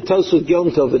in the Tosfot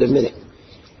Yom Tov in a minute.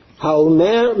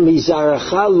 Haomer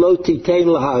mizaracha lo titein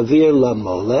lahavir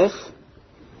lamolech.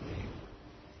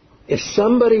 If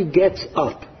somebody gets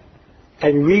up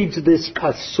and reads this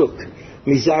pasuk,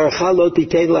 mizaracha lo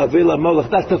titein lahavir lamolech,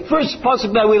 that's the first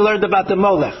pasuk that we learned about the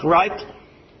molech, right?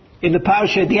 In the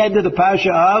parasha, at the end of the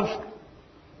parasha of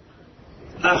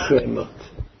Achremot.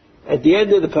 At the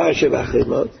end of the parasha of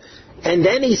Achremot. And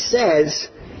then he says,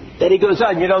 then he goes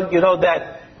on, you know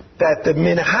that that the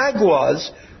minhag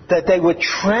was that they would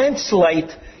translate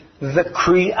the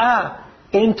Kriyah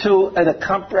into a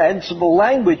comprehensible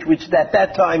language, which at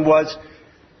that time was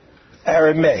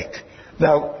Aramaic.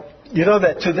 Now, you know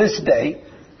that to this day,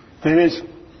 there is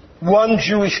one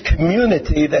Jewish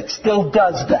community that still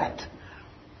does that.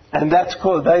 And that's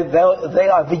called, they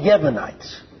are the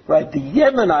Yemenites. Right? The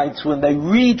Yemenites, when they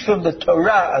read from the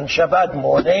Torah on Shabbat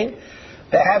morning,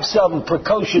 they have some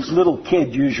precocious little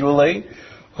kid usually,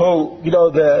 who,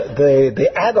 the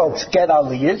adults get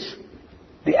aliyahs.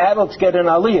 The adults get an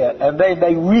aliyah, and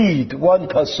they read one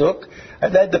pasuk,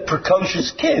 and then the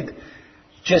precocious kid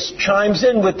just chimes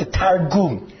in with the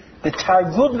Targum. The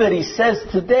Targum that he says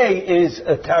today is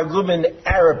a Targum in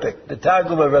Arabic, the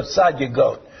Targum of Rav Sadia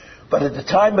Gaon. But at the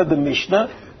time of the Mishnah,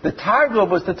 the Targum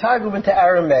was the Targum into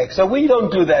Aramaic. So we don't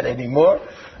do that anymore,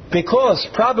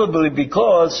 probably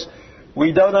because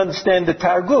we don't understand the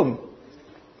Targum.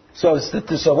 So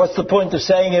what's the point of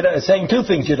saying two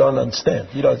things you don't understand?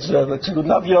 It's good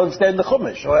enough you don't understand the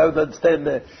Chumash, or I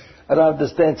don't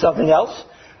understand something else.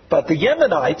 But the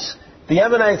Yemenites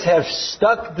have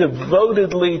stuck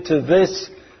devotedly to this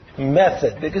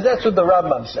method, because that's what the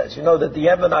Rambam says. That the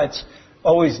Yemenites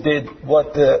always did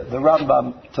what the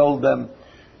Rambam told them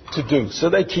to do. So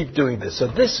they keep doing this. So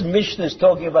this Mishnah is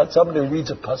talking about somebody who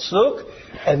reads a pasuk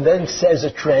and then says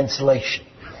a translation.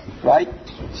 Right?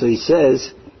 So he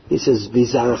says,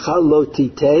 V'zarcha lo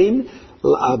titein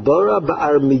la'abora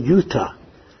ba'armiyuta.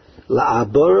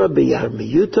 La'abora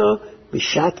ba'armiyuta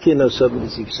b'shatkin osov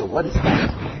b'ziv. So what is that?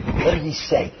 What did he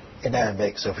say in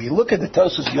Aramaic? So if you look at the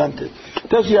Tosfos Yontif,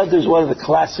 Tosfos Yontif is one of the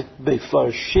classic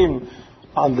Mefarshim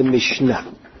on the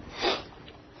Mishnah.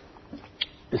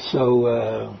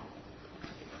 So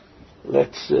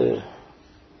let's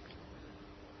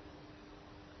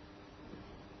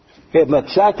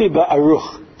Matzati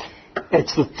ba'aruch.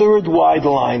 It's the third wide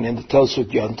line in the Tosfos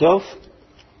Yontif,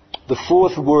 the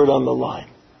fourth word on the line.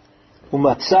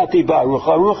 Umatzati ba'aruch.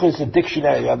 Aruch is a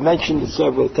dictionary. I've mentioned it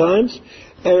several times.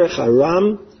 Erech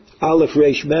Aram, Aleph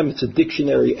Reish Mem. It's a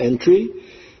dictionary entry.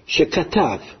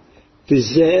 Shekatav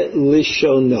v'zeh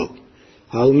lishono.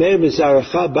 Haomer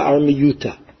v'zaracha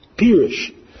ba'armiyuta.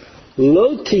 Pirush.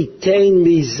 Lo titein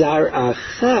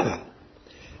mizaracha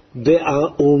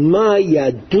be'a'uma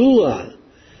yadua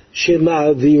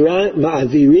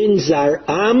shema'avirin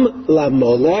zar'am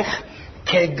lamolech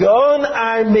kegon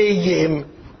armiyim.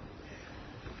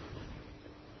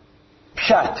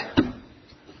 Pshat.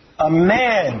 A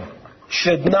man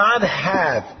should not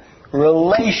have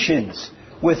relations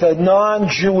with a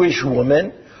non-Jewish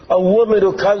woman, a woman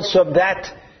who comes from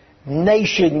that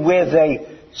nation where they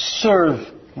serve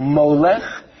Molech,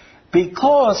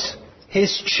 because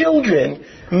his children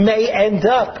may end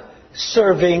up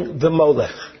serving the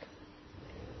Molech.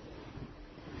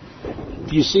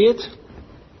 Do you see it?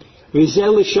 V'zeh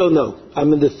lishono.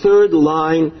 I'm in the third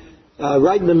line,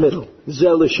 right in the middle.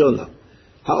 V'zeh lishono.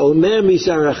 Ha'omer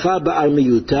mizaracha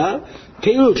ba'armiyuta.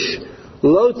 Pirush.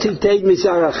 Lo titei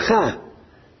mizaracha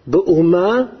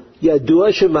ba'uma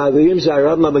yadua shema'avirim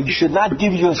zaram lama. You should not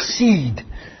give your seed.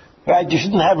 Right? You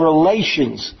shouldn't have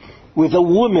relations with a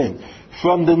woman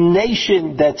from the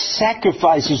nation that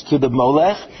sacrifices to the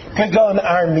Molech. Kagon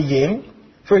Armiyim.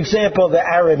 For example, the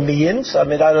Arameans. I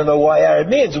don't know why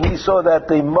Arameans. We saw that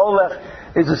the Molech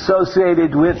is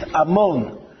associated with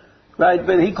Ammon. Right?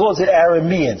 But he calls it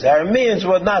Arameans. Arameans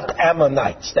were not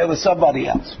Ammonites. They were somebody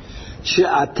else.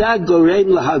 She'ata gorem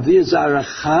lahavir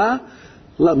zaracha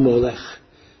lamolech.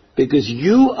 Because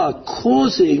you are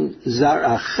causing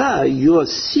zaracha, your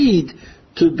seed,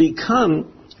 to become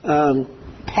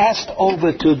passed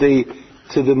over to the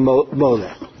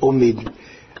molech, umid.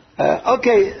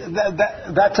 Okay,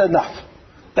 that's enough.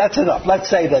 That's enough. Let's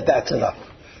say that's enough.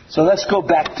 So let's go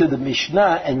back to the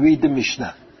Mishnah and read the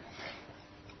Mishnah.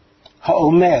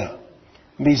 Ha'omer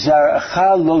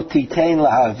mizaracha lo titein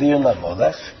lahavir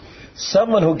lamolech.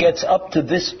 Someone who gets up to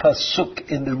this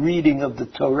pasuk in the reading of the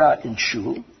Torah in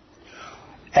shul,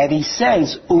 and he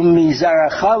says,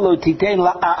 "Umizaracha lo titein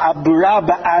la'abra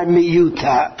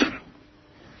ba'armiyuta."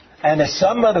 And as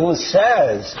someone who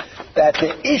says that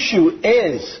the issue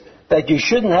is that you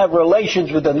shouldn't have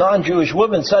relations with a non-Jewish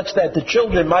woman such that the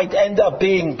children might end up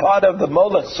being part of the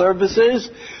Molech services,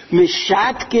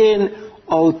 mishatkin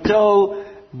oto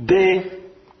be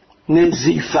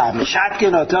Nizifa.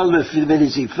 Mishatkin oto be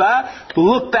Nizifa.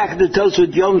 Look back at the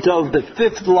Tosfos Yontif, the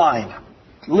fifth line,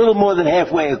 a little more than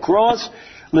halfway across.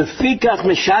 Lefikach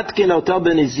mishatkin oto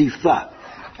b'nezifa.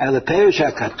 El perish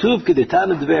hakatuv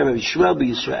k'detanu dver Yishmael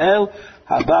b'Yisrael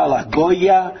habal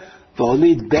hagoya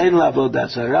והוליד בן לעבודה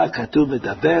זרה, כתוב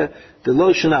מדבר,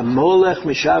 דלא שנה מולך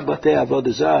משאר בתי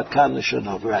עבודה זרה, כאן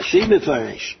לשונו. ורש"י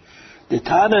מפרש,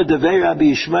 דתנא דבי רבי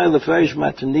ישמעאל לפרש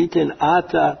מתניתן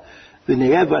עתה,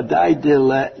 ונראה ודאי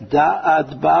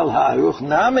דעת בעל הערוך,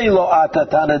 נמי לא עתה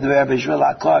תנא דבר בשביל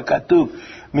לעקור הכתוב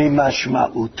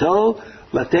ממשמעותו,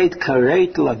 לתת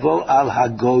כרת לבוא על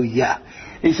הגויה.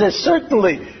 He says,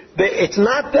 certainly, it's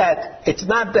not that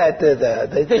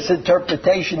this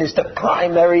interpretation is the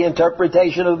primary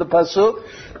interpretation of the pasuk.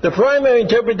 The primary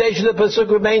interpretation of the pasuk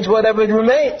remains whatever it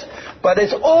remains. But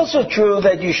it's also true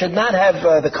that you should not have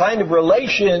the kind of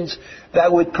relations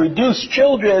that would produce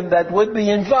children that would be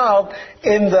involved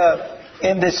in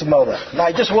this molech. Now,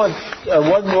 I just want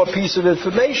one more piece of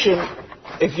information.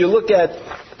 If you look at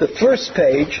the first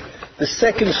page, the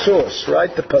second source,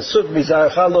 right? The pasuk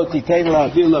Mizarcha lo titein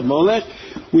la'avir lamolech.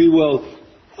 We will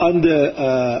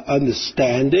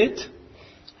understand it.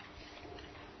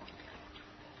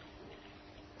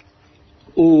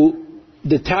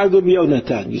 The Targum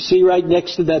Yonatan. You see right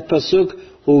next to that pasuk,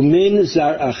 Umin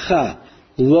zar'acha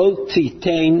lo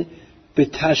titein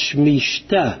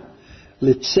betashmishta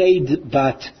l'tzeid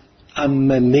bat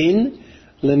amamin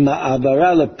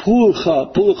lema'avara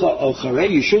lepulcha ocharei.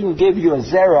 You shouldn't give your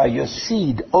zera, your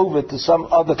seed, over to some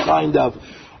other kind of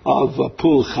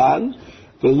pulchan.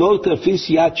 V'lo tafis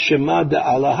yat shema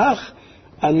da'alahach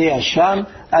ani Hashem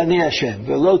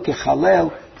v'lo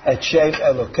techalel et shem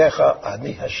elokecha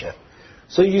ani Hashem.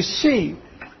 So you see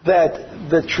that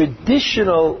the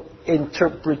traditional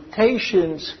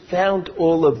interpretations found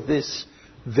all of this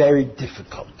very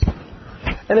difficult.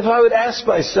 And if I would ask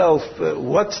myself,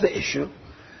 what's the issue?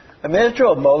 I mean, after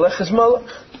all, Molech is Molech.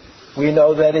 We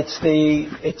know that it's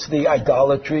the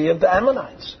idolatry of the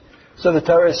Ammonites. So the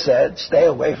Torah said, stay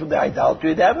away from the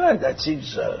idolatry of the Ammonites. That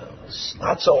seems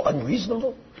not so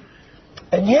unreasonable.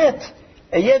 And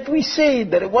yet we see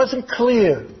that it wasn't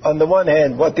clear, on the one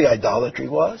hand, what the idolatry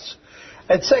was.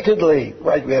 And secondly,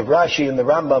 right, we have Rashi and the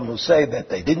Rambam who say that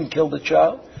they didn't kill the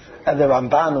child, and the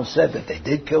Ramban who said that they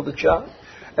did kill the child.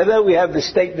 And then we have the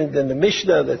statement in the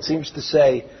Mishnah that seems to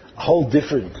say a whole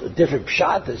different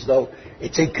pshat, as though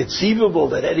it's inconceivable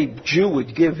that any Jew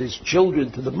would give his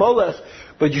children to the Molech,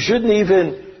 but you shouldn't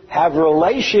even have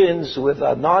relations with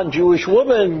a non-Jewish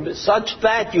woman such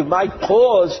that you might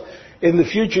cause in the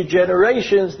future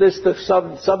generations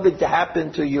something to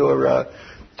happen to your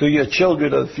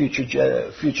children of future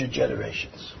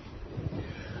generations.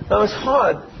 Now it's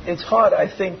hard, I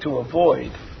think, to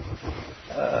avoid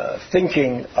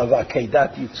thinking of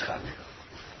Akedat Yitzchak.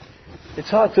 It's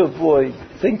hard to avoid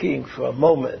thinking for a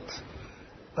moment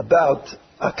about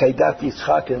Akedat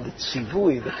Yitzchak and the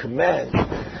tzivui, the command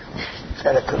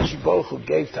that HaKadosh Baruch Hu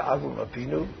gave to Avram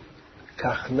Avinu,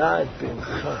 Kachna et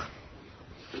bincha,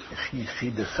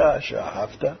 Yichidecha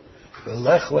she'ahavta,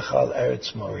 v'lech lecha al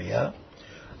Eretz Moriah,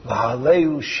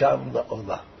 v'haleu sham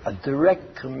la'olah. A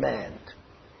direct command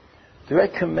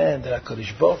that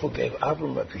HaKadosh Baruch Hu gave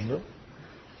Avram Avinu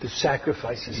to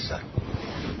sacrifice his son.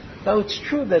 Now, it's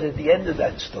true that at the end of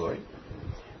that story,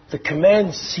 the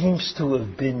command seems to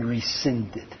have been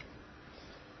rescinded.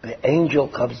 The angel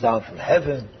comes down from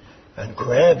heaven and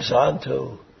grabs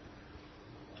onto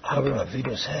Avram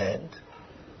Avinu's hand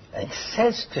and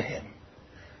says to him,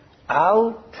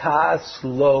 Al tas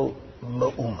lo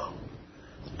ma'uma.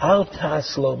 Al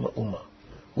tas lo ma'uma.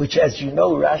 Which, as you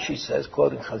know, Rashi says,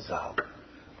 quoting Chazal,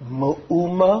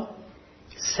 ma'uma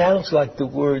sounds like the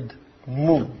word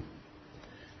mum.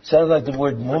 Sounds like the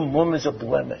word mum. Mum is a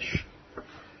blemish.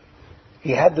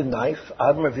 He had the knife,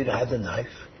 Avram Avinu had the knife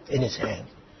in his hand,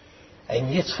 and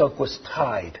Yitzchak was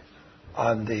tied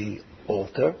on the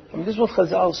altar. I mean, this is what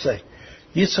Chazal say.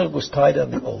 Yitzchak was tied on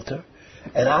the altar,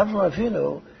 and Avram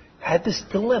Avinu had this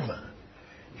dilemma.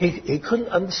 He couldn't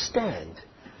understand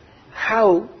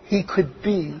how he could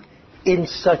be in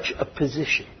such a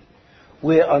position,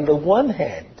 where on the one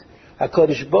hand,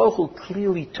 HaKadosh Baruch Hu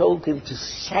clearly told him to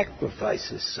sacrifice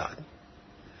his son,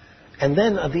 and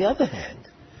then on the other hand,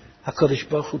 HaKadosh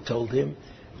Baruch Hu told him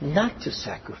not to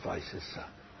sacrifice his son.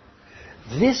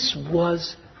 This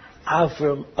was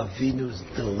Avram Avinu's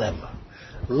dilemma.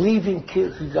 Leaving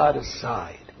God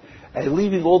aside and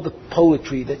leaving all the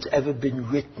poetry that's ever been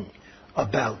written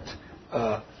about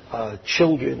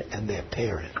children and their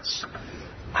parents.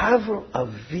 Avram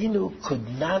Avinu could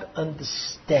not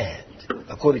understand,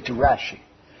 according to Rashi,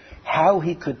 how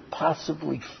he could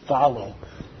possibly follow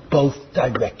both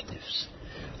directives.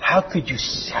 How could you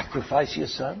sacrifice your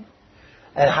son?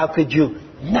 And how could you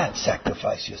not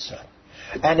sacrifice your son?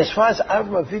 And as far as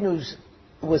Avram Avinu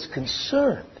was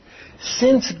concerned,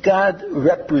 since God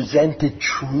represented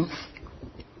truth,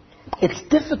 it's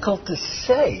difficult to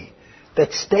say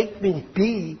that statement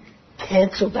B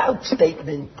canceled out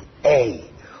statement A,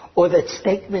 or that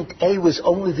statement A was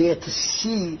only there to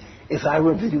see if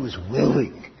Avram Avinu was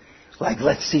willing. Like,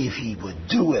 let's see if he would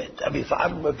do it. I mean, for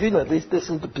Avram Avinu, at least this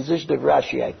is the position of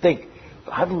Rashi, I think.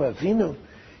 For Avram Avinu,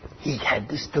 he had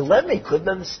this dilemma. He couldn't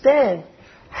understand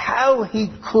how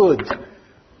he could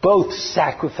both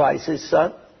sacrifice his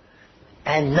son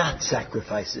and not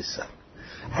sacrifice his son.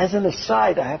 As an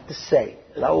aside, I have to say,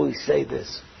 and I always say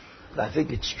this, and I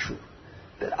think it's true,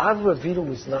 that Avram Avinu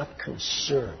was not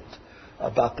concerned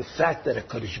about the fact that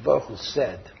HaKadosh Baruch Hu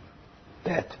said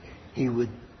that he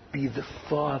would be the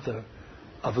father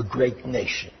of a great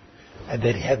nation, and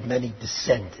that he had many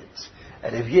descendants.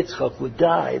 And if Yitzchak would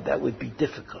die, that would be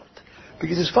difficult.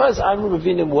 Because as far as Avram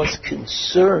Avinu was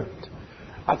concerned,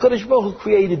 HaKadosh Baruch Hu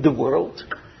created the world,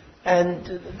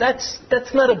 and that's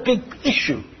not a big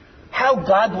issue. How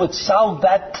God would solve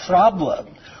that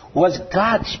problem was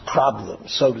God's problem,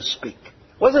 so to speak.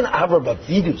 It wasn't Avram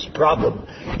Avinu's problem.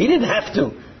 He didn't have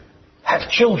to have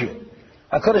children.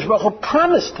 HaKadosh Baruch Hu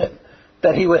promised him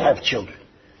that he would have children.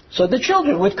 So the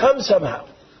children would come somehow.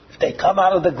 If they come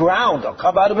out of the ground or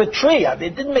come out of a tree, I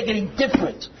mean, it didn't make any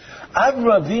difference. Avram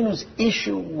Avinu's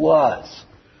issue was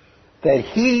that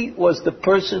he was the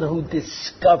person who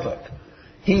discovered,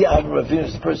 Avram Avinu,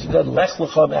 is the person who said, Lech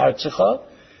lecha me'artzecha,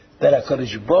 that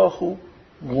HaKadosh Baruch Hu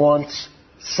wants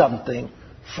something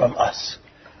from us.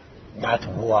 Not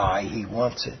why he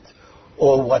wants it,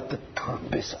 or what the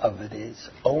purpose of it is.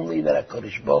 Only that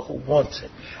HaKadosh Baruch Hu wants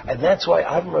it. And that's why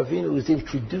Avram Avinu was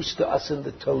introduced to us in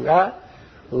the Torah,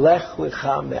 Lech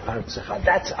lecha me'artzecha.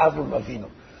 That's Avram Avinu.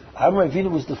 Avram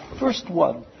Avinu was the first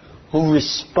one who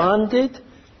responded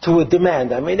to a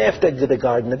demand. I mean, after the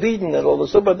Garden of Eden and all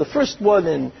this, but the first one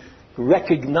in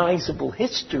recognizable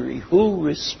history who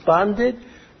responded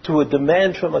to a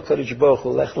demand from HaKadosh Baruch Hu,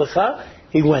 Lech lecha,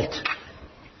 he went.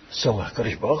 So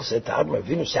HaKadosh Baruch Hu said to Avram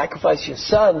Avinu, sacrifice your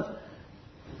son.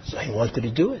 So he wanted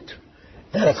to do it.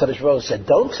 Then HaKadosh Baruch Hu said,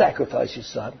 don't sacrifice your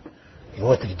son. He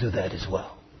wanted to do that as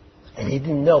well. And he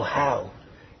didn't know how.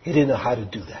 He didn't know how to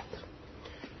do that.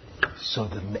 So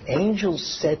the angel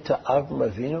said to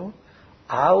Avram Avinu,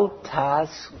 Al tas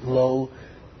lo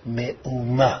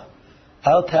me'uma.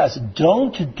 Al tas,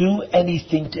 don't do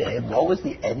anything to him. What was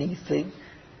the anything?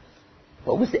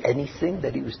 What was the anything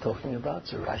that he was talking about?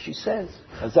 So Rashi says,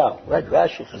 Chazal, right?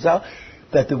 Rashi, Chazal,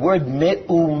 that the word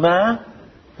me'uma,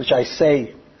 which I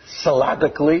say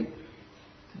syllabically,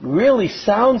 really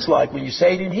sounds like, when you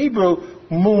say it in Hebrew,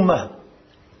 muma.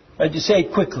 Right? You say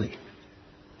it quickly.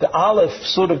 The aleph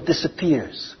sort of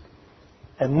disappears.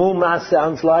 And muma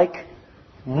sounds like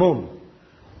mum.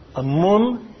 A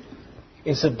mum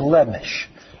is a blemish.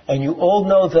 And you all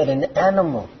know that an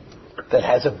animal that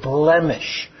has a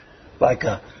blemish, like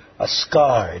a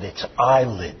scar in its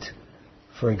eyelid,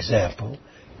 for example,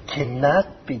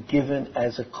 cannot be given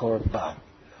as a korban.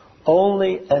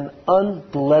 Only an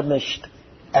unblemished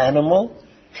animal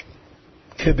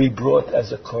can be brought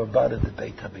as a korban in the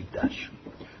Beit HaMikdash.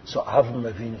 So Avram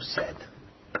Avinu said,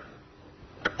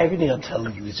 everything I'm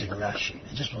telling you is in Rashi.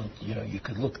 I just want, you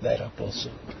could look that up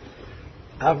also.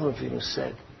 Avram Avinu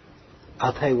said,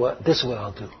 I'll tell you what, this is what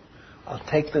I'll do. I'll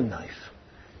take the knife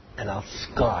and I'll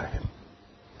scar him.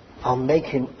 I'll make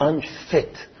him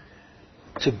unfit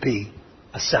to be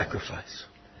a sacrifice.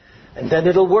 And then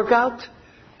it'll work out,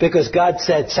 because God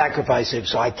said sacrifice him,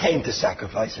 so I came to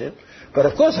sacrifice him. But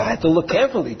of course I had to look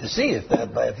carefully to see if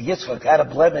Yitzchak had a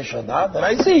blemish or not. And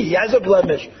I see he has a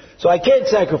blemish, so I can't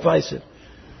sacrifice him.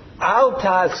 Al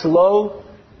taslo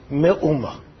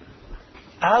me'uma.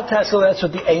 Al taslo, that's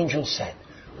what the angel said.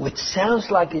 Which sounds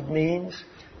like it means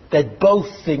that both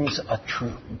things are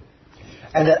true.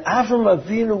 And that Avram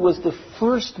Avinu was the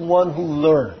first one who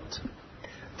learned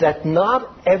that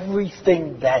not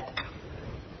everything that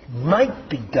might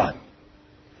be done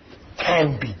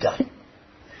can be done.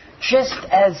 Just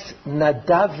as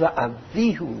Nadav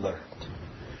Avihu learned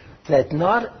that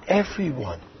not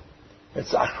everyone,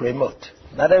 it's Achremot,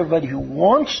 not everybody who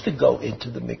wants to go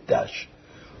into the Mikdash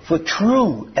for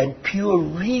true and pure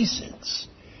reasons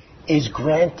is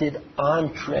granted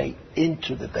entree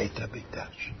into the Beit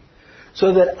HaMikdash.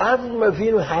 So that Avram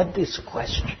Avinu had this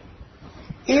question.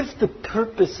 If the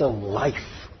purpose of life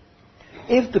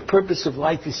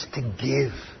is to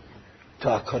give to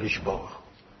HaKadosh Baruch Hu,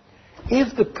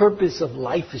 if the purpose of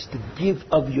life is to give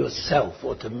of yourself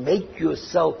or to make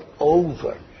yourself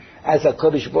over as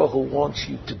HaKadosh Baruch Hu wants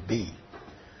you to be,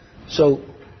 so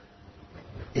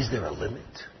is there a limit?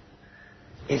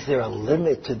 Is there a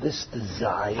limit to this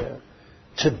desire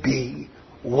to be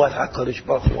what HaKadosh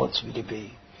Baruch Hu wants me to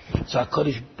be? So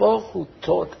HaKadosh Baruch Hu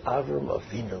taught Avram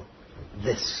Avinu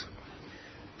this.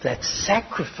 that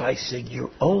sacrificing your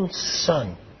own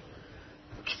son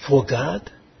for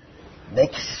God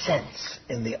makes sense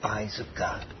in the eyes of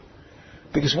God.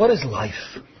 Because what is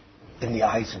life in the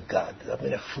eyes of God? I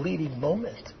mean, a fleeting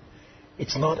moment.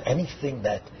 It's not anything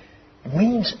that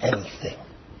means anything.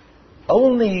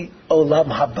 Only Olam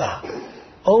Haba,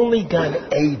 only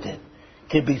Gan Eden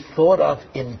can be thought of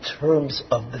in terms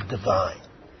of the divine.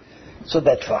 So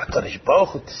that for HaKadosh Baruch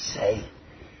Hu to say,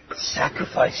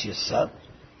 sacrifice your son,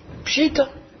 Pshita,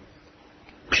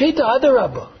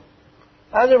 Adarabah.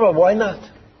 Adarabah, why not?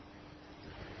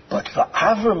 But for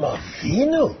Avram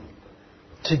Avinu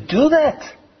to do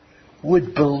that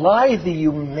would belie the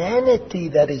humanity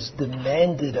that is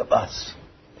demanded of us.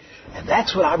 And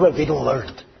that's what Avram Avinu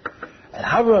learned. And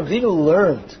Avram Avinu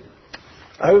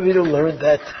learned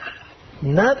that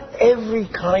not every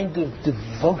kind of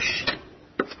devotion,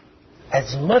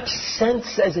 as much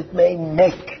sense as it may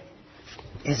make,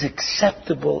 is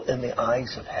acceptable in the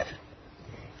eyes of heaven.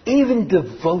 Even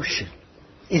devotion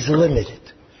is limited.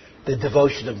 The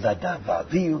devotion of Nadav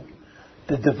Avihu,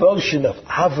 the devotion of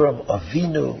Avram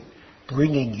Avinu,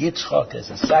 bringing Yitzchak as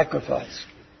a sacrifice.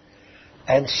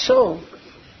 And so,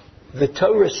 the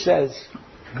Torah says,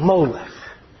 Molech.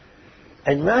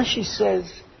 And Rashi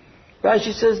says,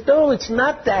 no, it's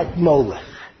not that Molech.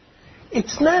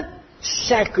 It's not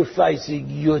sacrificing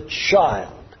your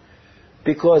child.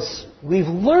 Because we've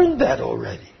learned that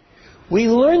already. We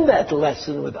learned that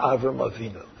lesson with Avram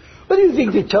Avinu. What do you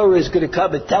think the Torah is going to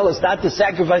come and tell us not to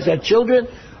sacrifice our children?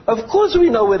 Of course we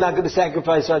know we're not going to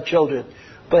sacrifice our children.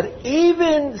 But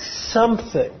even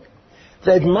something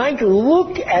that might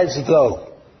look as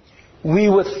though we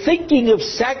were thinking of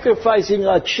sacrificing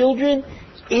our children,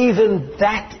 even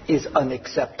that is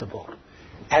unacceptable.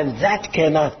 And that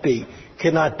cannot be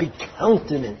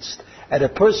countenanced. And a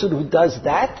person who does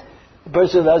that,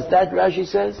 Rashi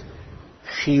says,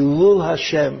 Chilul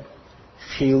Hashem,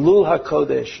 Chilul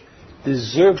HaKodesh,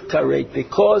 deserved karet,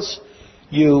 because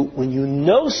when you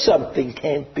know something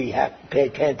can't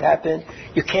happen,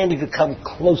 you can't even come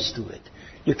close to it.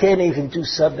 You can't even do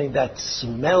something that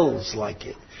smells like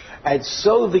it. And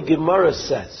so the Gemara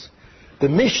says, the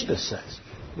Mishnah says,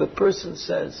 the person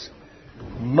says,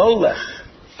 Molech.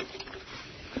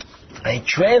 He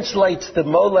translates the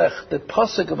Molech, the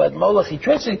pasuk about Molech. He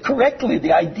translates it correctly.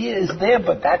 The idea is there,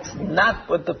 but that's not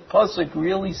what the pasuk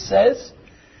really says.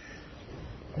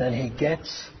 Then he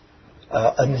gets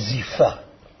a Nazifa.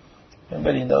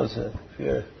 Everybody knows that.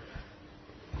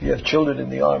 If you have children in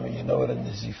the army, you know what a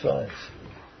Nazifa is.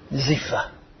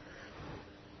 Nazifa.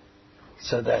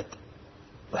 So that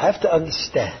we have to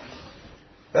understand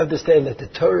that the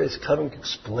Torah is coming to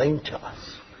explain to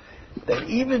us that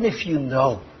even if you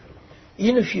know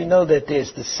that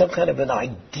there's some kind of an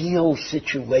ideal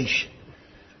situation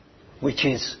which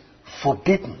is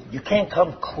forbidden, you can't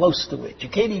come close to it. You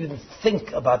can't even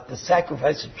think about the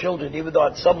sacrifice of children, even though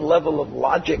at some level of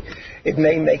logic it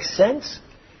may make sense.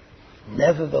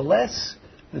 Nevertheless,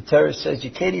 the Torah says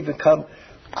you can't even come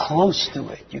close to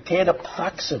it. You can't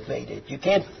approximate it. You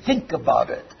can't think about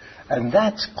it. And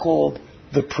that's called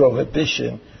the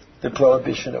prohibition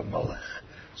of Molech.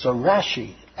 So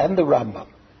Rashi and the Rambam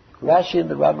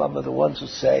are the ones who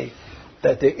say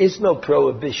that there is no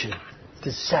prohibition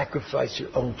to sacrifice your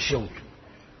own children.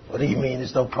 What do you mean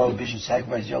there's no prohibition to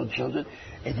sacrifice your own children?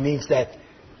 It means that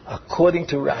according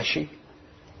to Rashi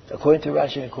and according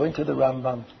to the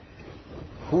Rambam,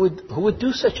 who would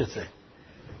do such a thing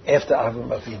after Avram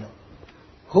Avinu?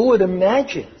 Who would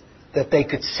imagine that they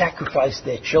could sacrifice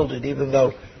their children, even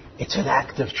though it's an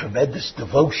act of tremendous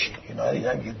devotion?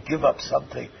 Anytime you give up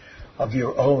something of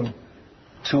your own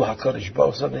to HaKadosh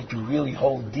Baruch Hu, something that you really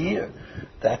hold dear,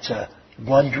 that's a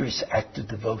wondrous act of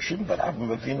devotion. But Avram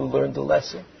Avinu learned the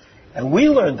lesson, and we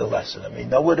learned the lesson.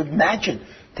 No one would imagine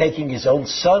taking his own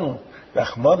son,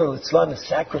 Rachmana litzlan, and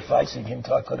sacrificing him to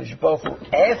HaKadosh Baruch Hu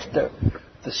after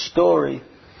the story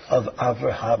of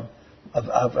Avraham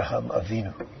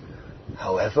Avinu.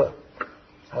 However,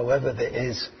 there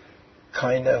is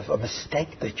kind of a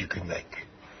mistake that you can make.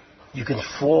 You can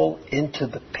fall into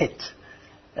the pit.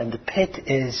 And the pit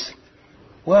is,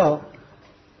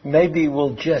 maybe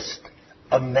we'll just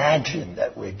imagine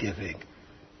that we're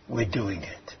doing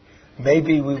it.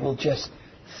 Maybe we will just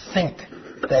think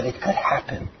that it could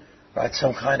happen, right?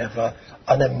 Some kind of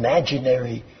an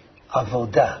imaginary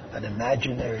avodah, an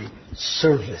imaginary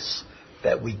service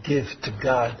that we give to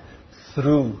God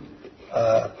through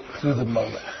the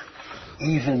Molech.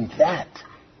 Even that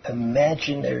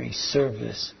imaginary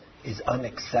service is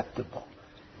unacceptable,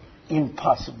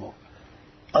 impossible,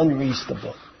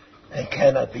 unreasonable, and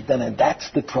cannot be done. And that's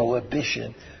the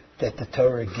prohibition that the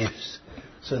Torah gives.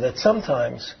 So that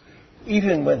sometimes,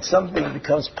 even when something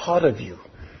becomes part of you,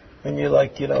 when you're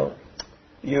like,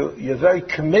 you're very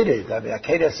committed. I mean,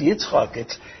 Akedas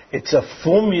Yitzchak, it's a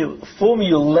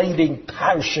formulating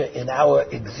parsha in our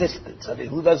existence. I mean,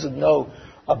 who doesn't know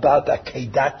about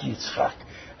Akedat Yitzchak?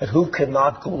 And who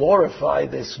cannot glorify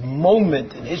this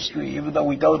moment in history, even though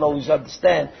we don't always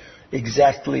understand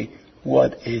exactly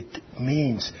what it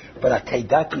means. But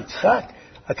Akedat Yitzchak,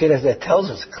 Akedat that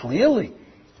tells us clearly,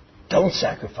 don't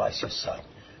sacrifice your son.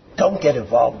 Don't get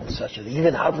involved in such a thing.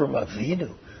 Even Avram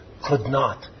Avinu could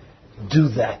not do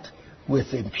that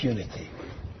with impunity.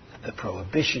 The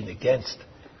prohibition against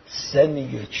sending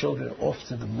your children off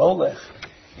to the Molech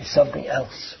is something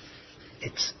else.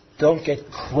 It's don't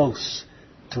get close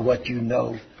to what you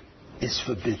know is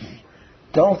forbidden.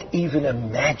 Don't even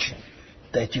imagine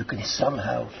that you can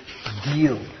somehow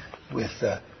deal with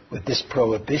this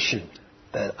prohibition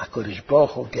that HaKadosh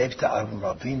Baruch Hu gave to Avram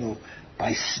Avinu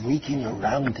by sneaking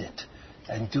around it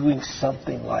and doing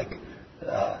something like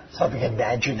something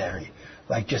imaginary,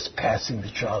 like just passing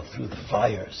the child through the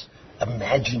fires,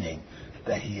 imagining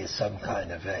that he is some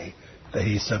kind of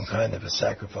a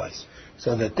sacrifice.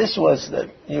 So that this was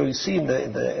you see in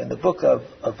the book of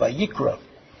Vayikra.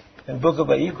 In the book of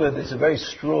Vayikra, there's a very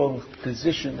strong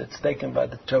position that's taken by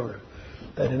the Torah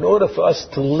that in order for us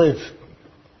to live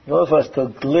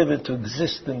and to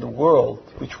exist in the world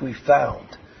which we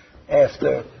found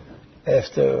after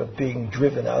being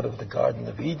driven out of the Garden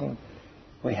of Eden,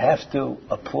 we have to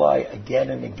apply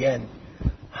again and again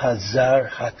Hazar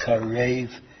Hakarev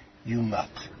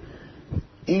Yumat.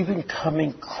 Even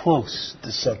coming close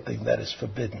to something that is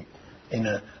forbidden in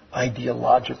an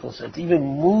ideological sense, even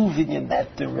moving in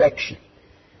that direction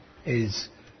is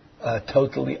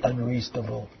totally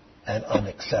unreasonable and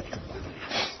unacceptable.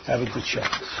 Have a good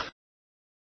Shabbos.